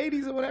prime in the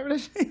 80s or whatever.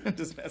 I'm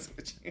just messing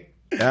with you.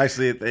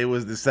 Actually, it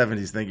was the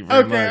 70s. Thank you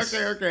very much.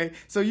 Okay.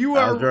 So you were...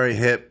 I was very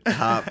hip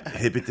hop,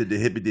 hippie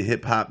to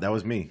hip hop. That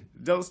was me.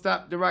 Don't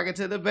stop the rocket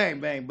to the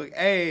bang bang. But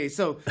hey,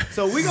 so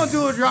we're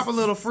gonna drop a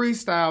little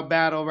freestyle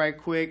battle right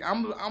quick.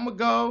 I'm gonna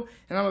go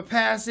and I'm gonna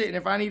pass it, and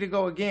if I need to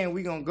go again,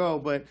 we gonna go.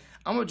 But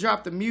I'm gonna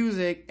drop the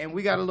music, and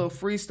we got a little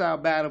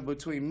freestyle battle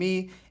between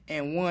me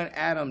and one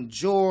Adam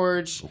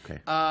George. Okay.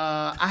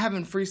 I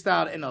haven't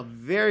freestyled in a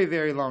very,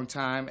 very long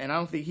time, and I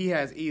don't think he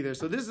has either.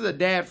 So this is a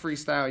dad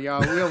freestyle, y'all.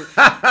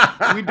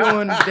 We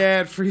doing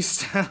dad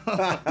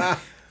freestyle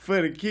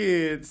for the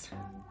kids.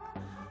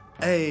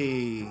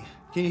 Hey,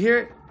 can you hear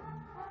it?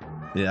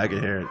 Yeah, I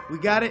can hear it. We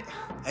got it?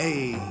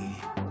 A,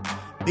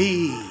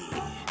 B,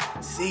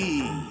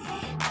 C,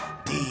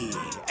 D,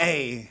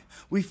 A.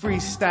 We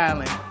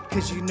freestyling,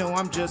 cause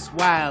I'm just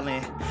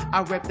wildin'.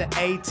 I rep the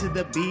A to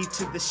the B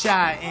to the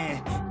shy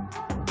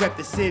end. Rep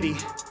the city,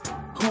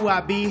 who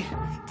I be?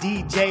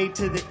 DJ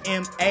to the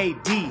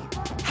M-A-D.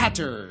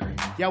 Hatter,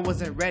 y'all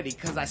wasn't ready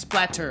cause I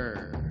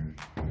splatter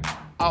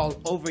all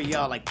over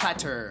y'all like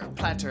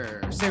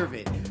platter, serve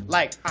it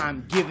like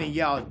I'm giving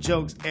y'all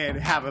jokes and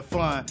having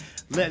fun.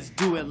 Let's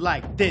do it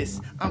like this.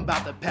 I'm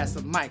about to pass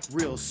the mic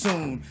real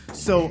soon,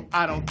 so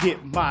I don't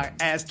get my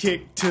ass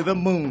kicked to the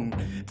moon.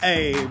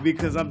 Hey,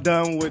 because I'm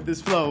done with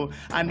this flow,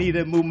 I need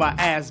to move my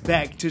ass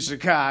back to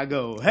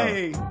Chicago.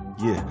 Hey.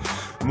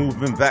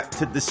 Moving back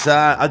to the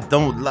side, I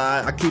don't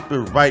lie, I keep it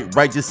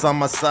right just on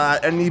my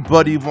side.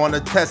 Anybody wanna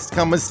test,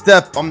 come and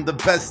step, I'm the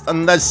best.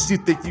 Unless you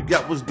think you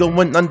got what's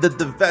going under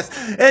the vest.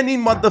 Any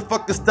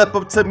motherfucker step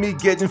up to me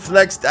getting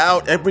flexed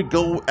out. Every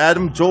go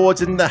Adam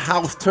George in the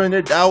house, turn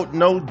it out,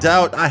 no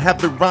doubt. I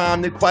haven't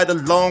rhymed in quite a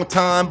long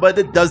time, but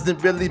it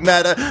doesn't really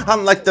matter.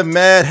 I'm like the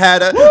Mad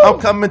Hatter. Woo! I'm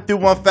coming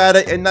through on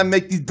fatter, and I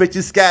make these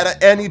bitches scatter.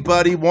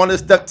 Anybody wanna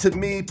step to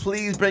me,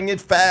 please bring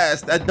it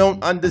fast. I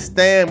don't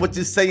understand what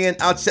you're saying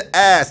out your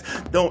ass.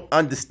 Don't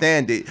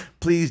understand it,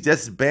 please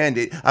just band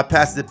it. I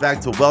passed it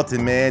back to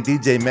Welton, man.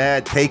 DJ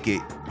Mad, take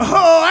it.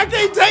 Oh, I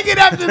can't take it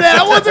after that.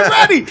 I wasn't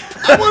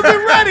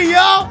ready,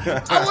 y'all.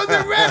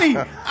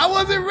 I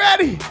wasn't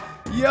ready.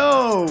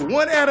 Yo,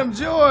 one Adam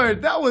George,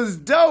 that was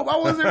dope. I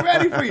wasn't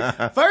ready for you.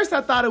 First,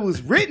 I thought it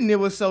was written. It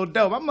was so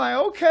dope. I'm like,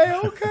 okay.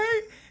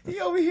 He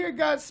over here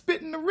got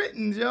spitting the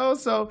written, yo.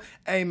 So,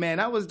 hey, man,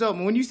 that was dope.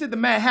 And when you said the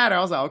Mad Hatter,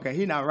 I was like, okay,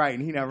 he not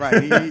writing. He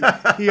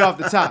off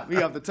the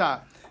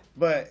top.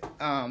 But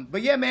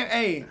yeah, man.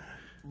 Hey,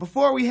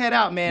 before we head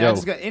out, man, I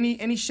just got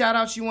any shout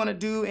outs you want to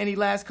do? Any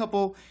last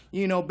couple,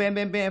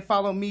 bam,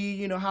 follow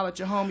me, holla at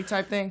your homie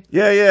type thing?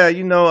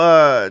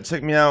 Yeah.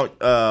 Check me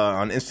out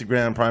on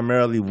Instagram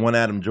primarily, One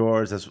Adam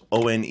George. That's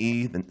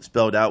O-N-E,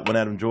 spelled out, One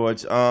Adam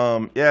George.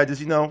 Want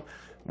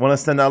to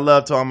send out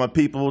love to all my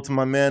people, to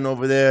my men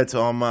over there, to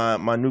all my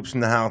noops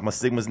in the house, my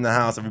Sigmas in the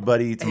house,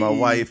 everybody, to my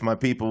wife, my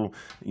people.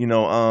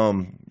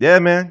 Yeah,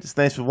 man. Just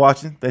thanks for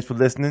watching. Thanks for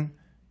listening.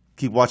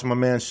 Keep watching my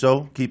man's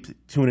show.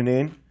 Keep tuning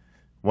in.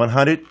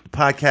 100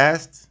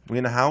 podcast. We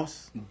in the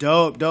house.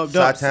 Dope.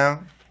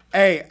 Chi-Town.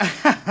 Hey,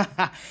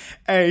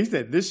 he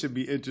said this should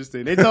be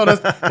interesting. They told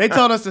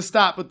us to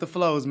stop with the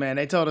flows, man.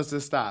 They told us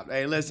to stop.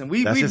 Hey, listen,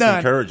 we just done.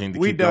 Encouraging to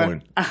keep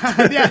going.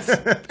 Yes,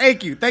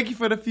 thank you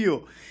for the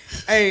fuel.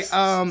 Hey,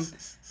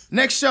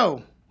 next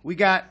show we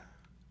got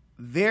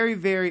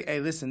very.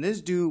 Hey, listen,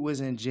 this dude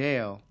was in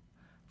jail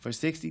for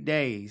 60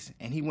 days,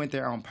 and he went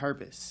there on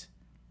purpose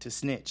to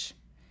snitch.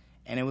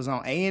 And it was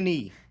on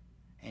A&E.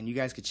 and you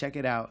guys could check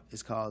it out.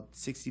 It's called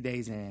 60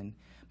 Days In.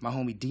 My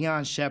homie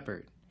Dion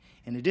Shepard.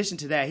 In addition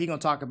to that, he's going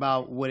to talk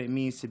about what it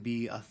means to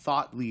be a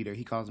thought leader.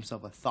 He calls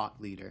himself a thought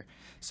leader.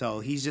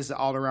 So he's just an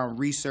all-around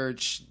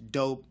research,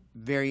 dope,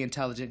 very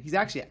intelligent. He's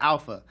actually an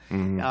alpha.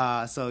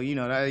 So, you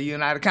know, you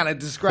and I kind of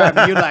describe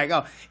it. You're like,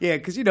 oh, yeah,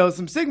 because, you know,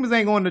 some Sigmas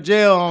ain't going to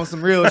jail on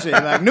some real shit.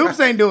 Like, Noops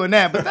ain't doing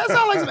that. But that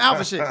sounds like some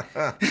alpha shit.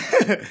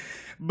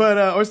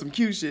 But or some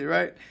cute shit,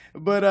 right?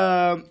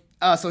 But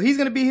so he's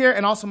going to be here.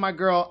 And also my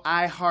girl,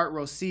 I Heart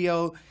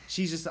Rocio.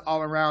 She's just an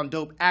all-around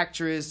dope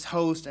actress,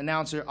 host,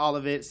 announcer, all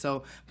of it. So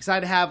I'm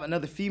excited to have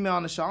another female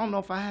on the show. I don't know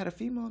if I had a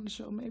female on the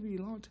show maybe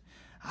a long time.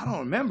 I don't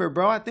remember,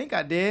 bro. I think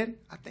I did.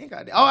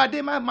 Oh, I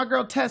did. My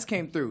girl Tess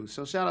came through.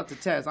 So shout out to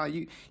Tess.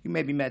 You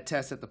maybe met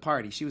Tess at the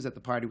party. She was at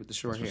the party with the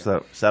short hair. What's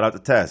up? Shout out to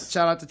Tess.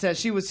 Shout out to Tess.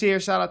 She was here.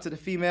 Shout out to the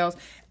females.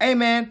 Hey,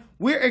 man,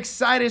 we're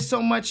excited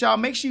so much, y'all.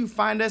 Make sure you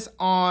find us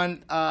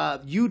on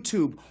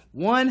YouTube.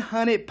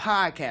 100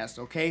 Podcast,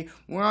 okay?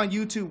 We're on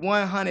YouTube,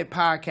 100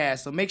 Podcast,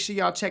 so make sure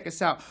y'all check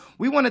us out.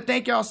 We want to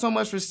thank y'all so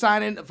much for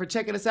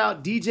checking us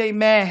out. DJ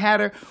Mad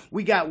Hatter,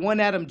 we got One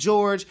Adam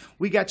George,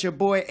 we got your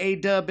boy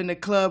A-Dub in the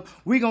club.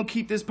 We gonna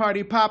keep this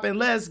party popping.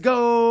 Let's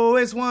go,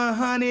 it's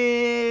 100.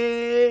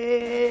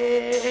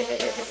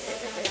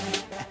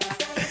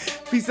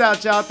 Peace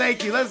out, y'all.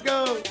 Thank you. Let's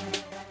go.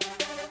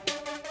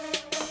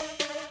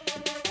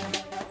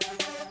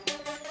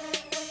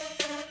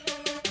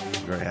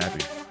 Very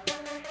happy.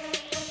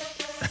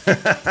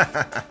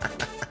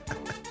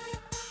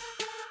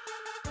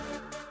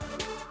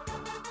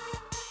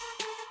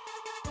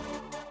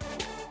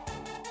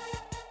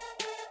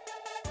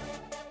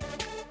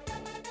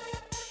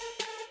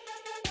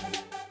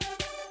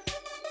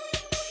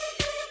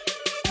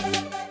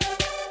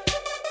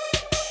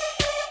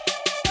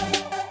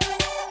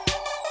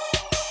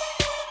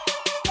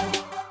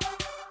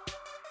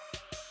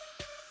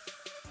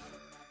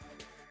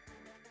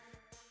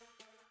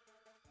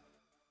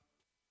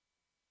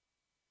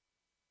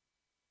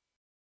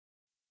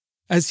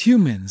 As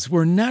humans,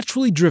 we're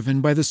naturally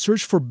driven by the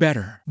search for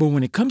better. But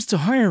when it comes to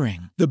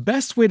hiring, the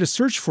best way to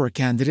search for a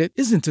candidate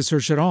isn't to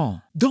search at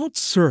all. Don't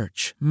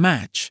search,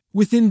 match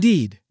with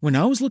Indeed. When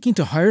I was looking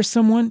to hire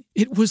someone,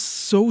 it was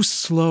so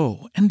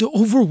slow and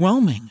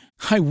overwhelming.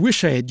 I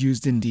wish I had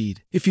used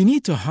Indeed. If you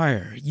need to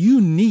hire,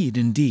 you need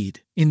Indeed.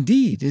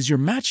 Indeed is your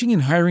matching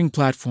and hiring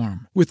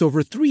platform with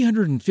over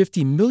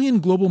 350 million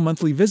global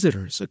monthly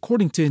visitors,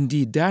 according to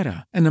Indeed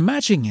data, and a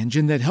matching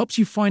engine that helps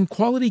you find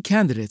quality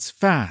candidates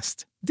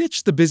fast.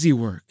 Ditch the busy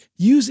work.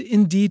 Use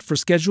Indeed for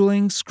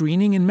scheduling,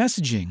 screening, and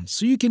messaging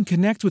so you can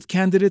connect with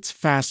candidates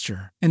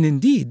faster. And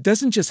Indeed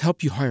doesn't just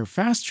help you hire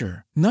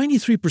faster.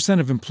 93%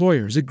 of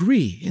employers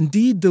agree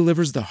Indeed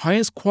delivers the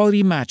highest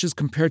quality matches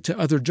compared to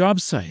other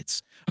job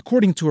sites,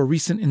 according to a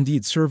recent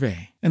Indeed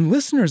survey. And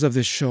listeners of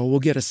this show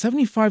will get a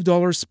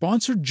 $75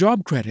 sponsored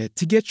job credit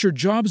to get your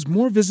jobs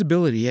more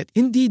visibility at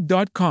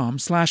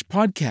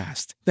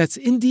Indeed.com/podcast. That's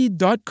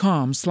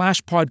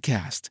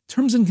Indeed.com/podcast.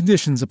 Terms and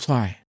conditions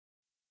apply.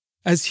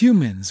 As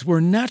humans, we're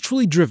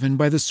naturally driven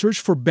by the search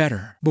for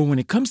better. But when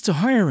it comes to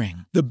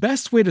hiring, the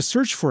best way to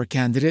search for a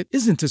candidate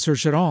isn't to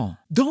search at all.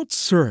 Don't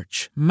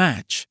search,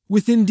 match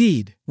with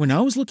Indeed. When I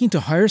was looking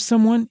to hire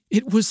someone,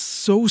 it was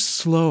so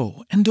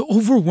slow and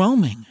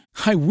overwhelming.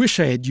 I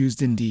wish I had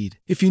used Indeed.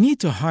 If you need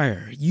to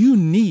hire, you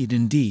need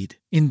Indeed.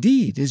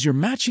 Indeed is your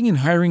matching and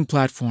hiring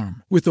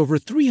platform with over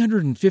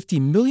 350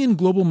 million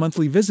global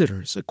monthly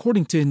visitors,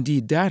 according to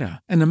Indeed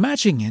data, and a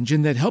matching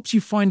engine that helps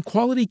you find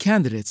quality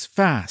candidates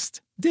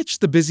fast. Ditch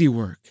the busy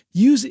work.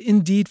 Use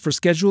Indeed for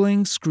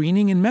scheduling,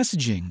 screening, and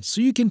messaging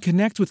so you can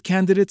connect with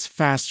candidates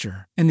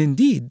faster. And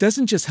Indeed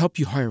doesn't just help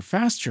you hire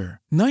faster.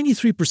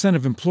 93%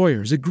 of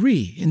employers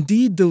agree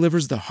Indeed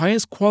delivers the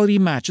highest quality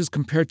matches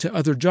compared to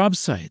other job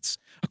sites,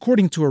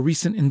 according to a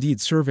recent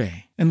Indeed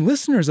survey. And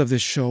listeners of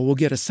this show will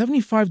get a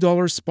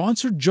 $75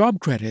 sponsored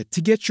job credit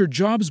to get your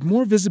jobs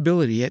more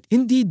visibility at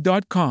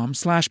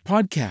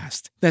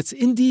Indeed.com/podcast. That's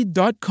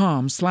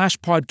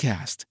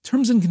Indeed.com/podcast.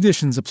 Terms and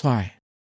conditions apply.